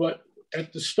 But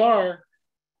at the Star,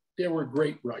 there were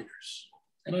great writers,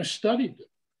 and I studied them.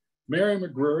 Mary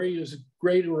McGrory is as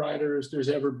great a writer as there's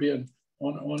ever been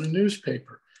on a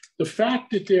newspaper. The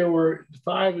fact that there were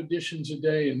 5 editions a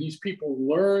day and these people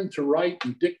learned to write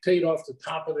and dictate off the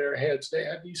top of their heads, they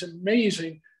had these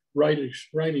amazing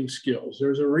writing skills.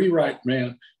 There's a rewrite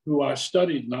man who I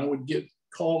studied and I would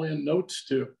call in notes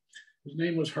to. His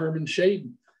name was Herman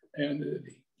Shaden, and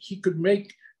he could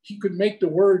make the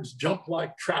words jump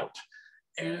like trout.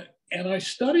 And I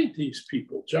studied these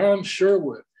people. John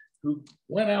Sherwood, who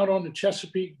went out on the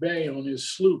Chesapeake Bay on his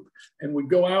sloop and would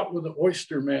go out with the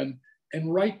oystermen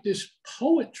and write this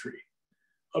poetry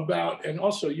about, and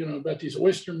also, you know, about these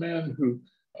oystermen who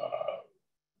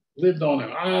lived on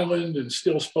an island and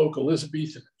still spoke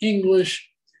Elizabethan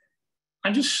English.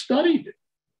 I just studied it.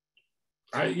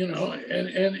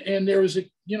 And there was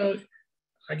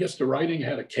I guess the writing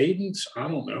had a cadence. I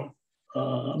don't know.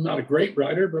 I'm not a great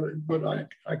writer, but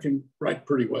I can write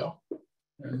pretty well.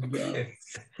 And,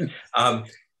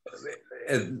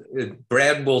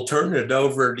 Brad, we'll turn it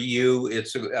over to you.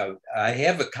 I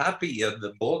have a copy of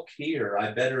the book here.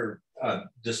 I better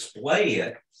display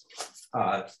it.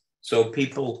 So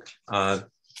people, I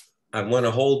want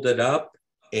to hold it up,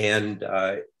 and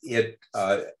I've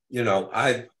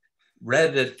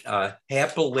read it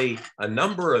happily a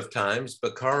number of times,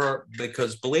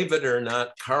 because believe it or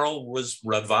not, Carl was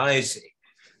revising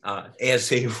as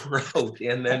he wrote,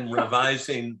 and then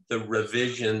revising the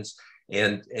revisions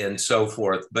and so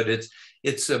forth. But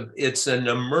it's an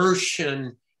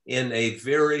immersion in a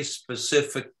very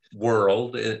specific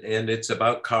world, and it's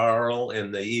about Carl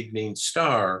and the Evening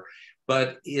Star,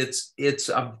 but it's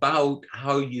about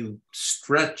how you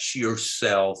stretch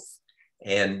yourself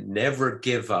and never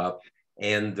give up.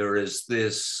 And there is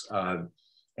this, I've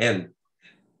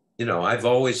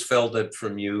always felt it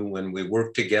from you when we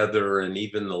work together, and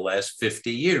even the last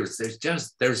 50 years,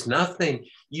 there's nothing,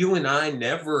 you and I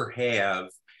never have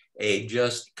a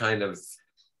just kind of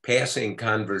passing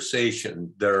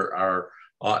conversation. There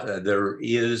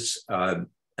is an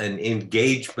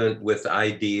engagement with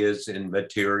ideas and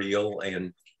material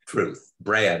and truth.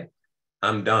 Brad,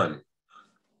 I'm done.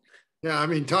 Yeah, I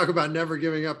mean, talk about never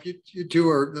giving up. You two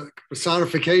are the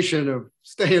personification of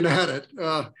staying at it.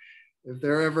 If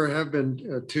there ever have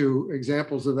been two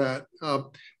examples of that.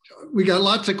 We got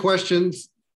lots of questions.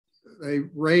 They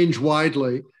range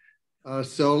widely.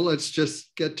 So let's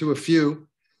just get to a few.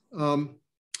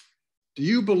 Do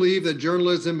you believe that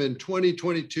journalism in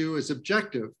 2022 is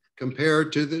objective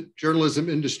compared to the journalism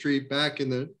industry back in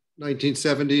the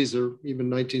 1970s or even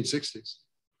 1960s?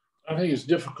 I think it's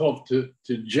difficult to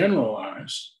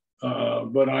generalize,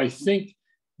 but I think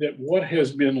that what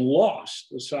has been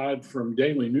lost, aside from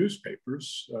daily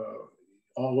newspapers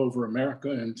all over America,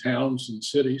 in towns and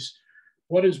cities,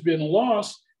 what has been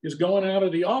lost is going out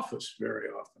of the office very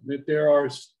often. That there are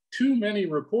too many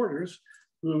reporters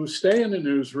who stay in the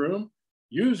newsroom,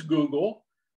 use Google,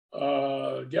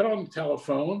 get on the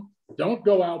telephone, don't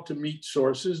go out to meet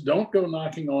sources, don't go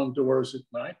knocking on doors at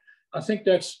night. I think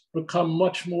that's become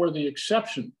much more the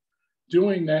exception,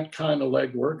 doing that kind of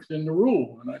legwork than the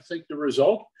rule. And I think the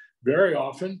result very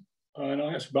often, and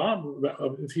I asked Bob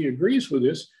if he agrees with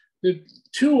this, that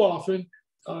too often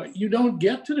you don't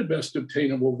get to the best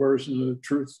obtainable version of the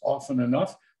truth often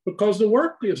enough, because the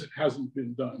work hasn't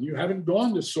been done. You haven't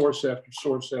gone to source after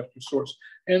source after source.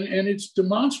 And it's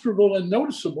demonstrable and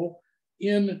noticeable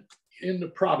in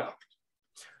the product.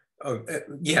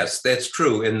 Yes, that's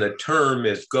true. And the term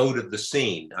is go to the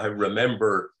scene. I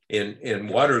remember in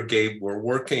Watergate, we're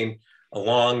working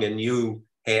along, and you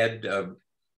had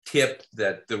tipped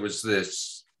that there was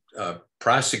this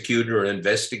prosecutor,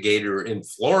 investigator in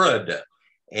Florida.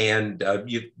 And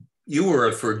you were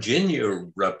a Virginia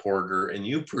reporter, and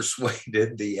you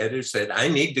persuaded the editor, said, I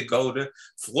need to go to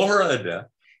Florida,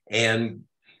 and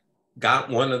got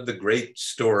one of the great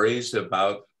stories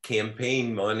about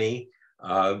campaign money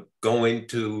going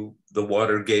to the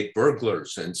Watergate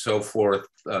burglars and so forth,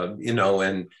 so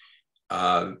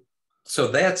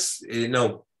that's,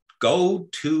 go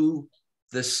to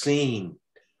the scene.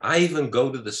 I even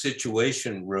go to the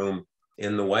Situation Room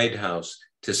in the White House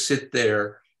to sit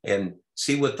there and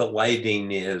see what the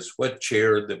lighting is, what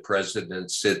chair the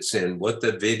president sits in, what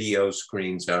the video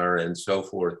screens are, and so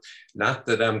forth. Not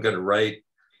that I'm going to write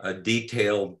a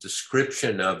detailed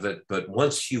description of it, but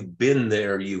once you've been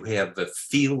there, you have a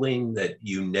feeling that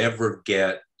you never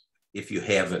get if you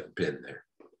haven't been there.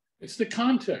 It's the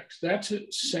context. That's an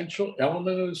essential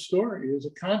element of the story, is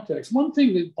a context. One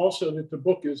thing that also that the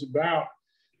book is about,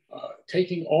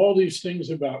 taking all these things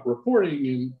about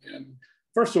reporting, and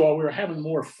first of all, we were having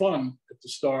more fun at the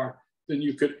Star than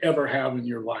you could ever have in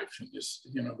your life. And this,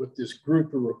 with this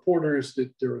group of reporters,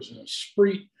 that there was an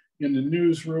esprit in the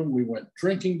newsroom. We went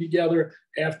drinking together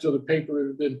after the paper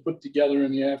had been put together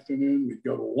in the afternoon. We'd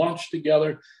go to lunch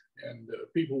together, and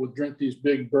people would drink these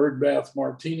big bird bath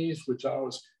martinis, which I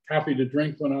was happy to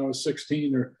drink when I was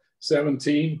 16 or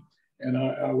 17, and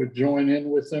I would join in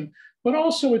with them. But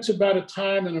also it's about a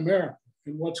time in America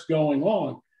and what's going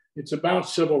on. It's about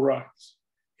civil rights.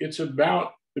 It's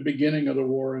about the beginning of the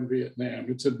war in Vietnam.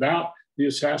 It's about the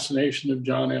assassination of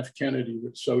John F. Kennedy,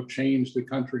 which so changed the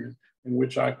country, in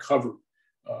which I covered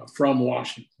from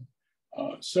Washington.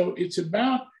 So it's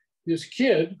about this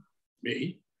kid,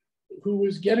 me, who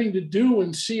was getting to do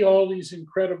and see all these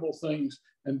incredible things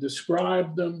and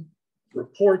describe them,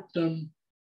 report them,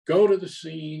 go to the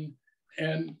scene,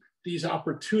 and these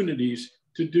opportunities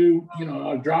to do,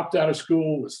 I dropped out of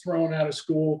school, was thrown out of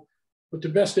school, but the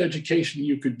best education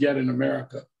you could get in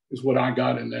America is what I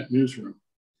got in that newsroom.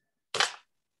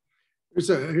 Here's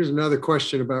another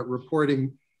question about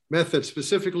reporting method,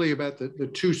 specifically about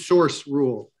the two-source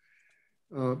rule.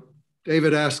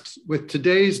 David asks, with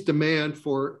today's demand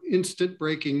for instant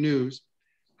breaking news,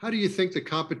 how do you think the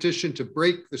competition to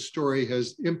break the story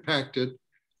has impacted,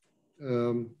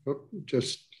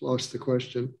 just lost the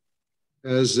question,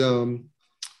 has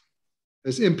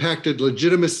impacted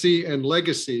legitimacy and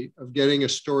legacy of getting a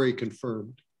story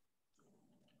confirmed?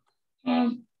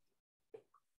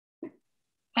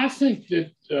 I think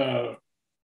that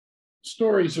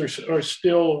stories are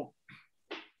still,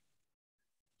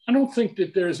 I don't think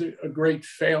that there's a great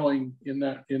failing in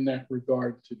that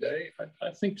regard today.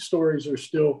 I think stories are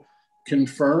still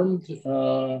confirmed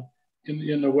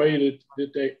in the way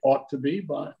that they ought to be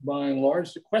by and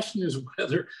large. The question is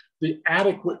whether the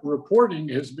adequate reporting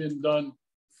has been done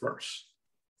first.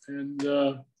 And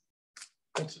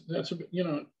that's you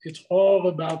know, it's all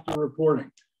about the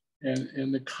reporting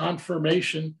and the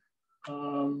confirmation.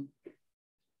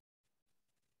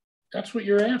 That's what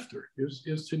you're after,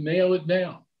 is to nail it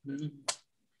down.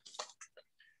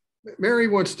 Mary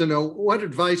wants to know, what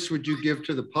advice would you give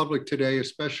to the public today,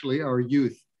 especially our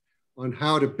youth, on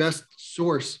how to best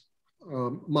source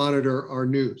monitor our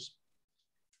news?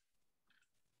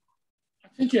 I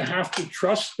think you have to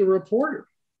trust the reporter,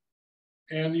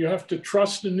 and you have to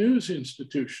trust the news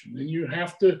institution, and you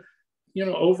have to, you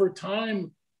know, over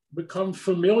time become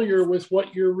familiar with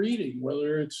what you're reading,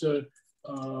 whether it's an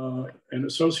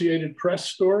Associated Press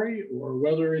story, or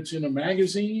whether it's in a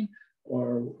magazine,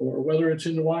 or whether it's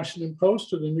in the Washington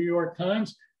Post or the New York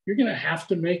Times. You're going to have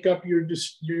to make up your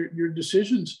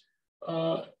decisions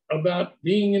about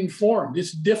being informed.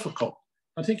 It's difficult.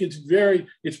 I think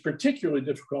it's particularly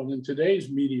difficult in today's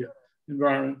media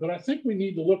environment, but I think we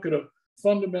need to look at a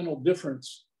fundamental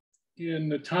difference in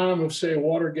the time of, say,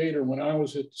 Watergate, or when I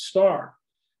was at the Star.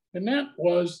 And that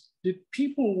was that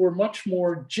people were much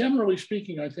more, generally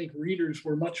speaking, I think readers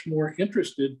were much more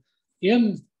interested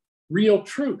in real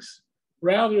truth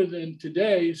rather than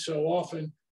today. So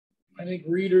often, I think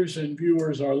readers and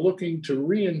viewers are looking to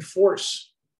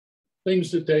reinforce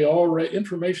things that they already,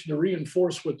 information to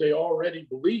reinforce what they already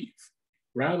believe,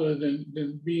 rather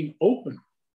than being open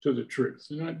to the truth.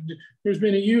 And there's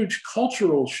been a huge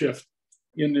cultural shift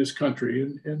in this country.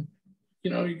 And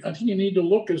you know, I think you need to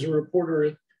look as a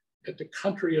reporter at the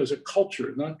country as a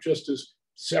culture, not just as a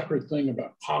separate thing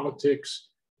about politics,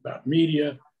 about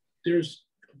media. There's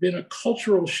been a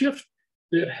cultural shift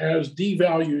that has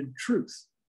devalued truth.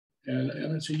 And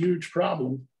it's a huge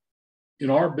problem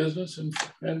in our business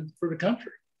and for the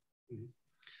country.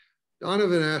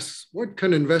 Donovan asks, what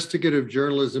can investigative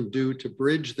journalism do to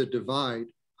bridge the divide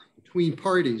between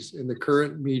parties in the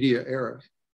current media era?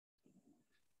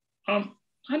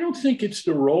 I don't think it's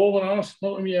the role, and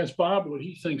let me ask Bob what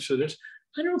he thinks of this.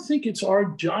 I don't think it's our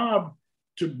job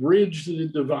to bridge the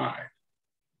divide.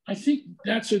 I think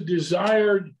that's a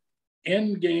desired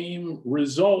end game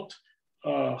result.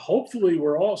 Hopefully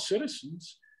we're all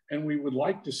citizens, and we would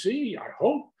like to see, I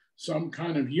hope, some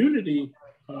kind of unity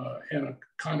and a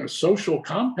kind of social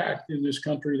compact in this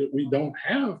country that we don't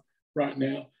have right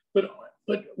now.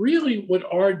 But really what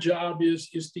our job is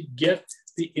to get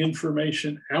the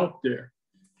information out there.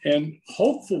 And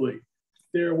hopefully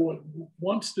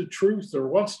once the truth, or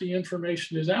once the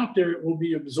information is out there, it will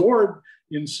be absorbed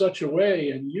in such a way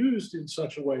and used in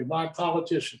such a way by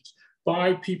politicians,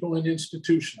 by people in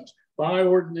institutions, by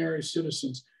ordinary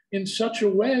citizens, in such a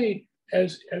way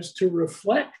as to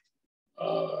reflect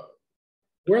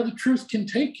where the truth can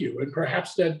take you. And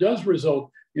perhaps that does result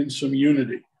in some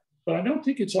unity. But I don't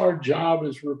think it's our job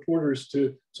as reporters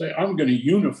to say, I'm going to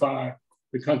unify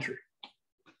the country.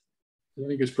 I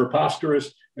think it's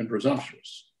preposterous and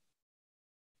presumptuous.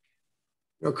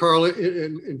 Now, Carl,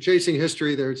 in Chasing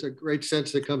History, there's a great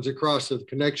sense that comes across of the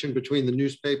connection between the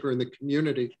newspaper and the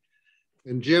community.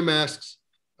 And Jim asks,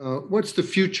 what's the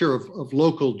future of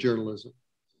local journalism?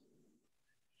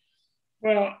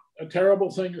 Well, a terrible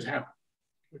thing has happened,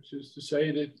 which is to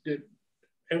say that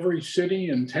every city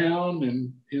and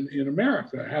town in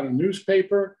America had a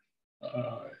newspaper,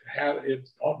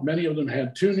 many of them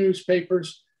had two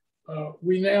newspapers.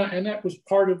 And that was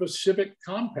part of a civic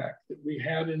compact that we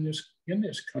had in this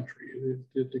country.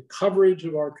 The coverage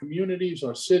of our communities,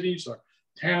 our cities, our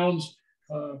towns,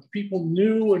 people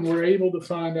knew and were able to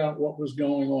find out what was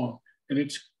going on.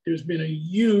 And there's been a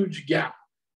huge gap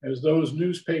as those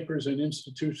newspapers and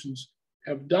institutions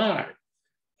have died.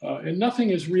 And nothing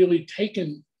has really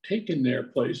taken their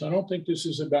place. I don't think this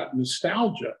is about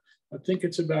nostalgia. I think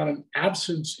it's about an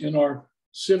absence in our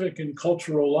civic and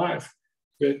cultural life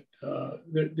that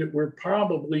we're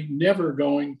probably never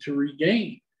going to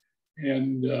regain.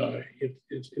 And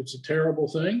it's a terrible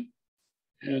thing.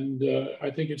 And I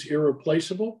think it's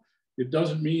irreplaceable. It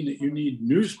doesn't mean that you need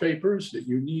newspapers, that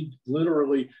you need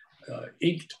literally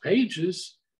inked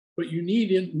pages, but you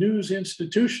need news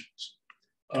institutions.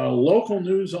 Local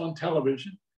news on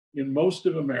television in most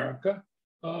of America,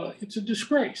 it's a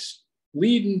disgrace.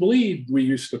 Lead and bleed, we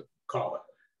used to call it.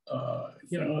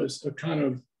 It's a kind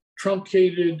of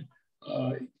truncated,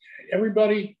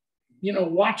 everybody,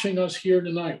 watching us here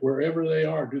tonight, wherever they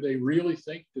are, do they really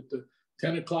think that the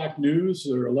 10 o'clock news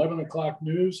or 11 o'clock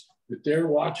news that they're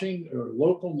watching or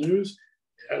local news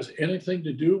has anything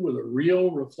to do with a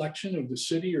real reflection of the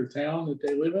city or town that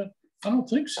they live in? I don't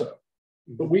think so.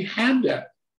 But we had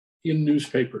that in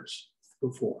newspapers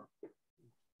before.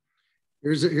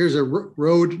 Here's a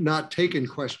road not taken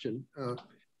question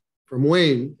from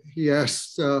Wayne. He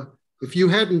asks, if you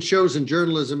hadn't chosen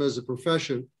journalism as a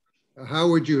profession, how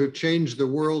would you have changed the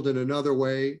world in another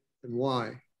way and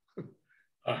why?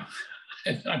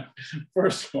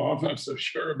 First of all, I'm not so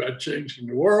sure about changing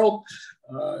the world.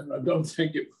 I don't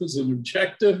think it was an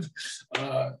objective.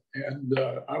 And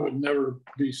I would never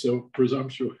be so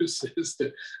presumptuous as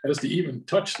to even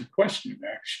touch the question,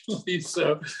 actually.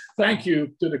 So thank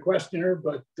you to the questioner,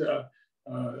 but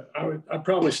I'd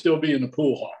probably still be in the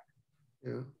pool hall.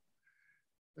 Yeah.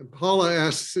 And Paula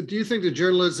asks, do you think the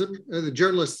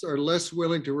journalists are less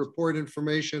willing to report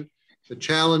information that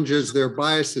challenges their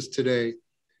biases today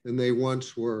than they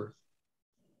once were?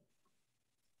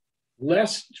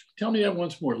 Tell me that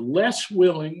once more, less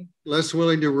willing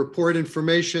to report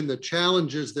information that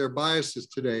challenges their biases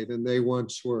today than they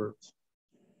once were.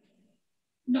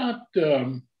 Let's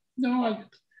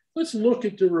look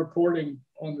at the reporting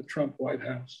on the Trump White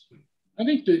House. I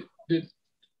think that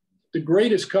the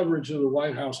greatest coverage of the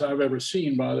White House I've ever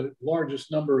seen by the largest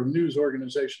number of news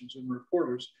organizations and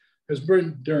reporters has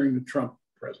been during the Trump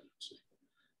presidency.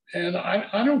 And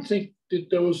I don't think that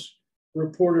those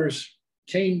reporters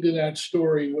came to that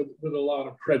story with a lot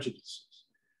of prejudices.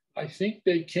 I think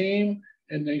they came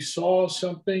and they saw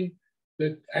something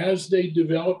that as they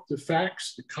developed the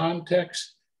facts, the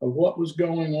context of what was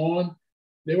going on,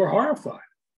 they were horrified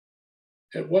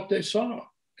at what they saw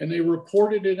and they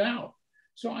reported it out.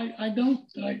 So I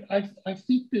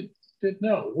think that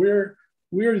no, we're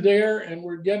there and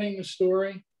we're getting the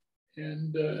story.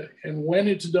 And when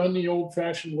it's done the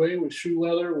old-fashioned way with shoe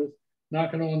leather, with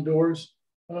knocking on doors,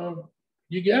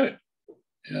 you get it.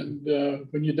 And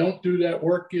when you don't do that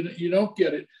work, you don't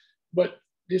get it. But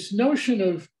this notion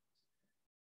of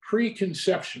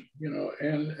preconception,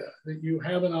 and that you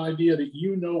have an idea that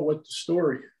you know what the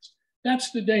story is,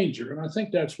 that's the danger. And I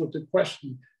think that's what the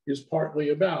question is partly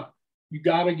about. You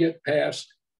got to get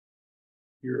past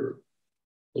your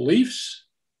beliefs.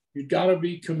 You've got to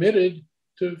be committed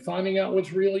to finding out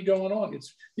what's really going on.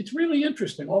 It's really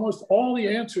interesting. Almost all the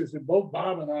answers that both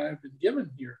Bob and I have been given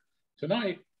here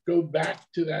tonight go back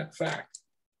to that fact.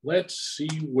 Let's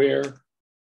see where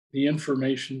the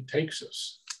information takes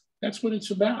us. That's what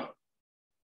it's about.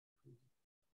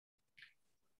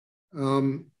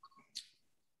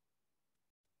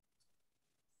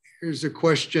 Here's a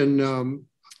question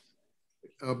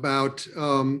about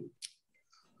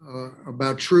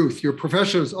truth. Your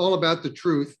profession is all about the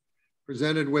truth,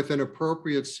 presented with an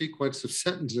appropriate sequence of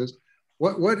sentences.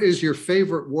 What is your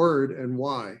favorite word and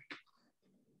why?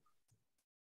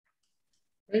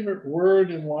 Favorite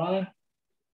word and why?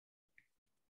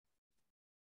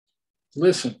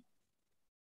 Listen.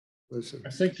 I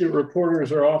think that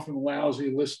reporters are often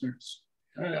lousy listeners.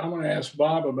 I'm going to ask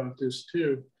Bob about this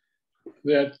too,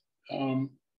 that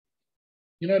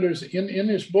there's in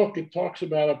this book, it talks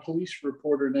about a police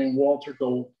reporter named Walter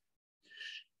Gold.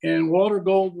 And Walter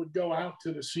Gold would go out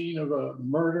to the scene of a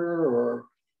murder or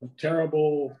a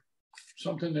terrible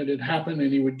something that had happened,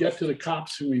 and he would get to the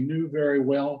cops who he knew very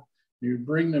well. He would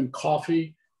bring them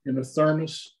coffee in a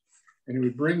thermos, and he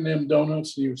would bring them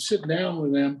donuts, and he would sit down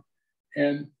with them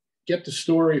and get the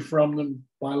story from them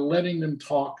by letting them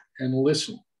talk and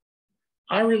listen.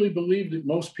 I really believe that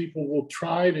most people will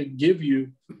try to give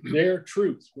you their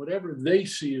truth, whatever they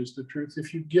see as the truth,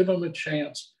 if you give them a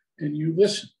chance and you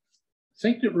listen. I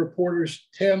think that reporters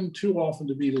tend too often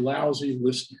to be lousy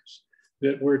listeners,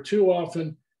 that we're too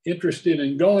often interested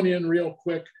in going in real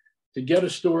quick to get a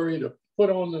story, to put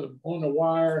on the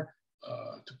wire,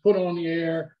 to put on the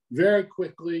air very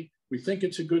quickly. We think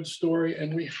it's a good story,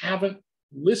 and we haven't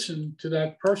listened to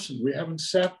that person. We haven't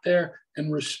sat there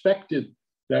and respected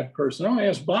that person. I want to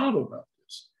ask Bob about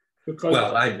this. Because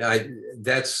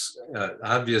that's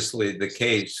obviously the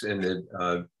case, and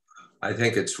I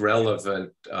think it's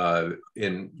relevant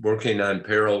in working on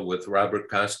Peril with Robert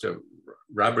Costa.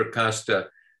 Robert Costa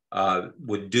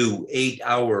would do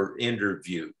 8-hour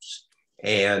interviews,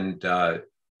 and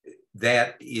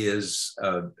that is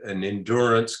an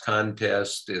endurance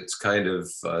contest. It's kind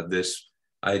of this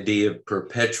idea of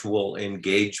perpetual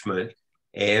engagement,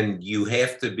 and you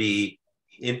have to be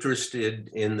interested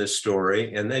in the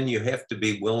story, and then you have to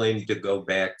be willing to go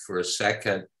back for a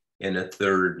second and a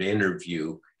third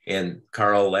interview. And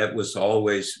Carl, that was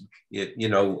always, you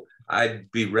know,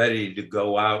 I'd be ready to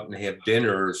go out and have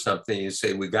dinner or something. You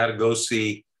say, we got to go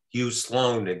see Hugh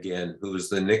Sloan again, who's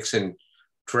the Nixon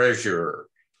treasurer,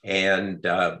 and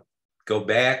go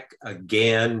back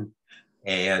again.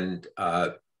 And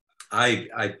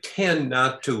I tend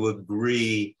not to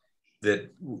agree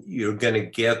that you're going to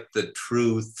get the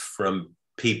truth from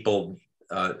people,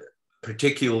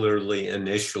 particularly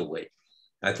initially.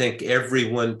 I think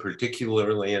everyone,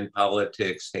 particularly in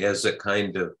politics, has a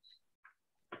kind of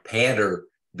pattern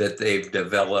that they've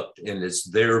developed, and it's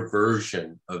their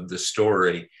version of the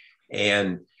story.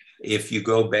 And if you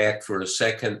go back for a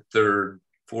second, third,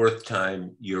 fourth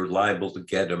time, you're liable to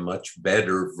get a much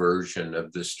better version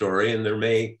of the story. And there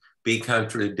may be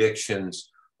contradictions,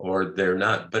 or they're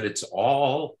not, but it's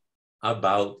all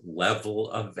about level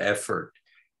of effort.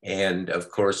 And of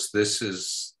course, this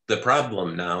is the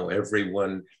problem now.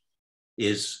 Everyone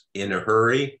is in a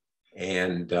hurry,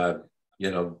 and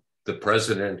you know, the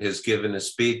president has given a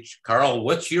speech. Carl,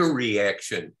 what's your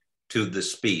reaction to the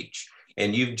speech?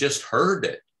 And you've just heard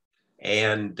it.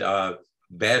 And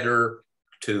better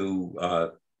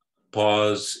to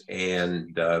pause,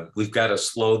 and we've got to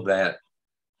slow that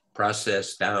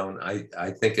process down.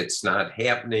 I think it's not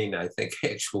happening. I think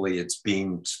actually it's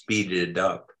being speeded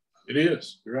up. It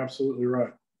is. You're absolutely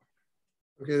right.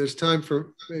 Okay, there's time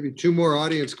for maybe two more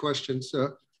audience questions.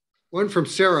 One from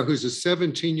Sarah, who's a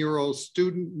 17-year-old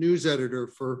student news editor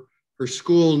for her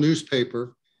school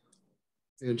newspaper.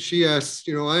 And she asks,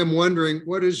 you know, I am wondering,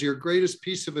 what is your greatest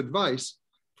piece of advice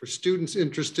for students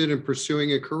interested in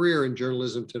pursuing a career in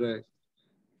journalism today?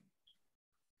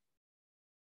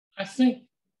 I think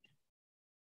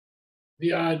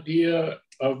the idea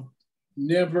of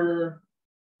never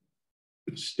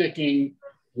sticking,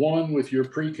 one, with your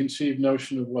preconceived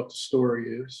notion of what the story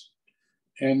is,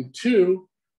 and two,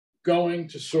 going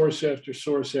to source after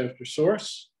source after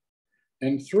source,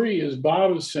 and three, as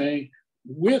Bob is saying,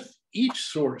 with each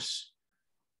source,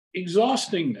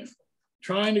 exhausting them,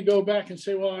 trying to go back and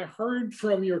say, well, I heard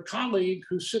from your colleague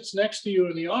who sits next to you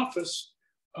in the office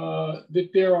that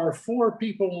there are 4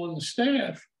 people on the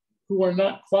staff who are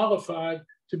not qualified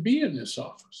to be in this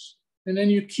office. And then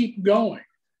you keep going.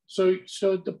 So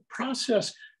the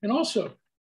process, and also,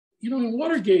 you know, in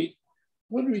Watergate,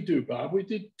 what did we do, Bob? We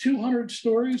did 200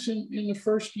 stories in the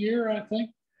first year, I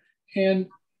think. And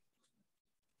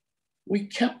we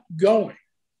kept going.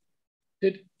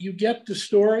 That you get the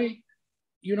story,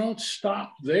 you don't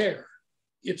stop there.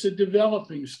 It's a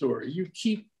developing story. You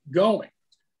keep going.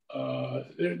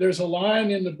 There's a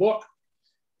line in the book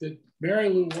that Mary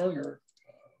Lou Werner,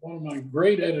 one of my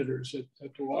great editors at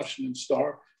the Washington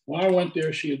Star, when I went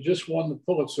there, she had just won the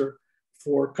Pulitzer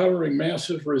for covering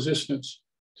massive resistance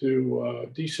to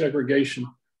desegregation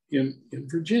in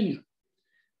Virginia.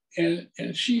 And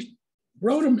she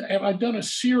wrote them. I'd done a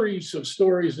series of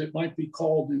stories that might be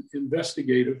called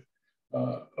investigative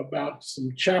about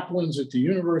some chaplains at the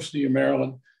University of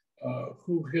Maryland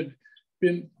who had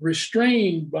been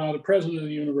restrained by the president of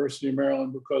the University of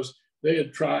Maryland because they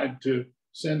had tried to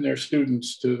send their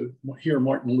students to hear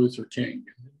Martin Luther King.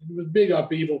 It was big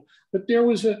upheaval, but there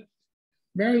was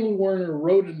Mary Lou Werner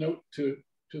wrote a note to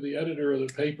the editor of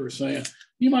the paper saying,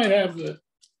 you might have the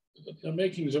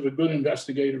makings of a good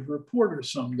investigative reporter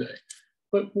someday.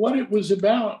 But what it was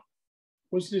about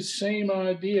was this same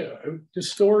idea. The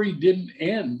story didn't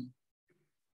end.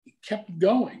 It kept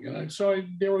going. And so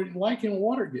they were like in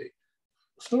Watergate,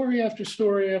 story after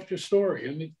story after story.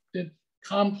 And the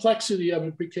complexity of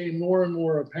it became more and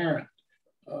more apparent.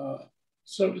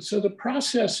 So the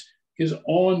process is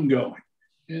ongoing,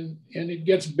 and it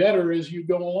gets better as you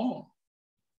go along.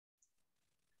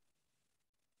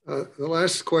 The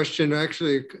last question,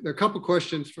 actually, there are a couple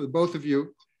questions for both of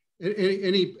you.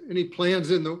 Any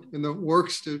plans in the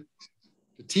works to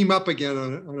team up again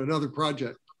on another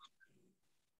project?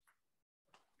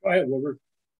 Go ahead, Woodward.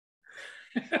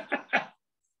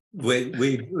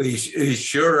 We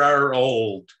sure are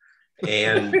old,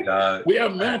 and we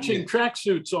have matching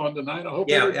tracksuits on tonight. I hope.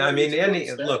 Yeah, I mean,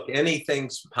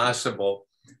 anything's possible,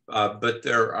 but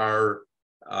there are,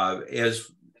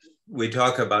 as we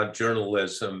talk about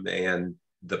journalism and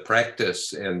the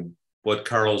practice, and what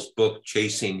Carl's book,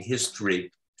 Chasing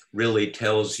History, really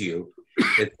tells you.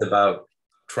 It's about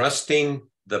trusting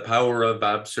the power of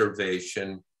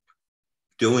observation,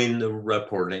 doing the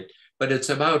reporting, but it's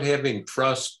about having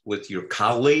trust with your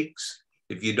colleagues.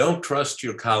 If you don't trust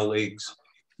your colleagues,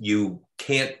 you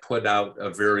can't put out a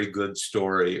very good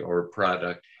story or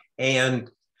product. And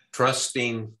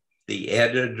trusting the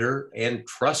editor and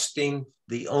trusting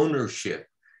the ownership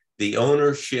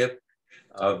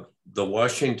of the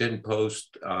Washington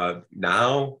Post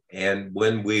now, and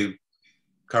when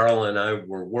Carl and I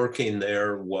were working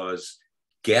there, was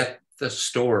get the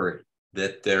story.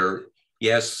 That there,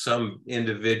 yes, some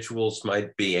individuals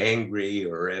might be angry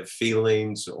or have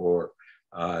feelings,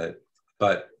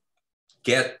 but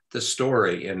get the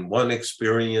story. And one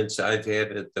experience I've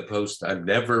had at the Post, I've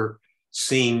never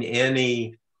seen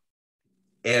any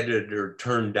editor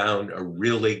turn down a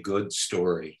really good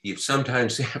story. You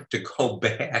sometimes have to go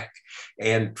back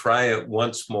and try it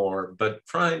once more, but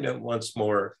trying it once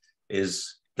more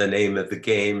is the name of the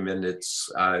game. And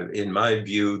it's, in my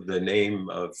view, the name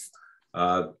of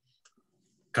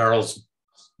Carl's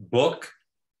book,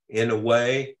 in a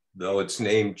way, though it's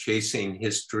named Chasing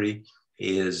History,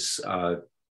 is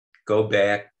go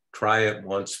back, try it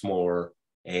once more,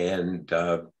 and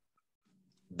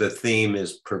the theme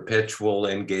is perpetual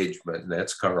engagement, and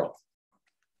that's Carl.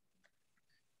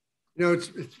 You know, it's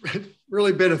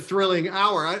really been a thrilling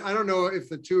hour. I don't know if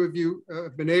the two of you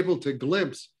have been able to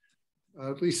glimpse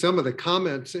at least some of the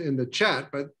comments in the chat,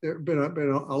 but there have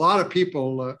been a lot of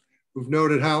people who've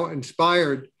noted how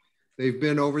inspired they've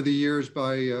been over the years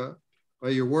by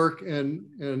your work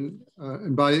and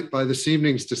by this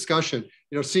evening's discussion.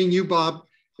 You know, seeing you, Bob,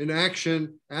 in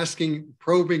action, asking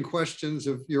probing questions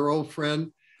of your old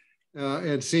friend,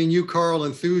 and seeing you, Carl,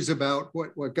 enthuse about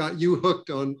what got you hooked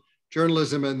on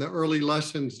journalism and the early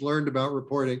lessons learned about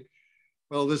reporting.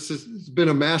 Well, this has been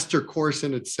a master course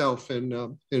in itself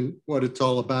in what it's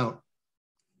all about.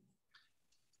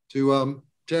 To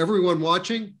everyone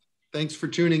watching, thanks for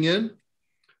tuning in.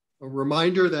 A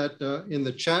reminder that in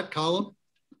the chat column,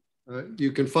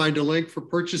 you can find a link for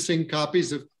purchasing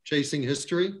copies of Chasing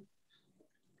History.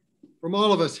 From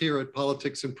all of us here at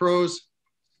Politics and Prose,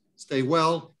 stay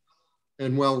well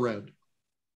and well read.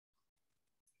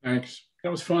 Thanks.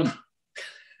 That was fun.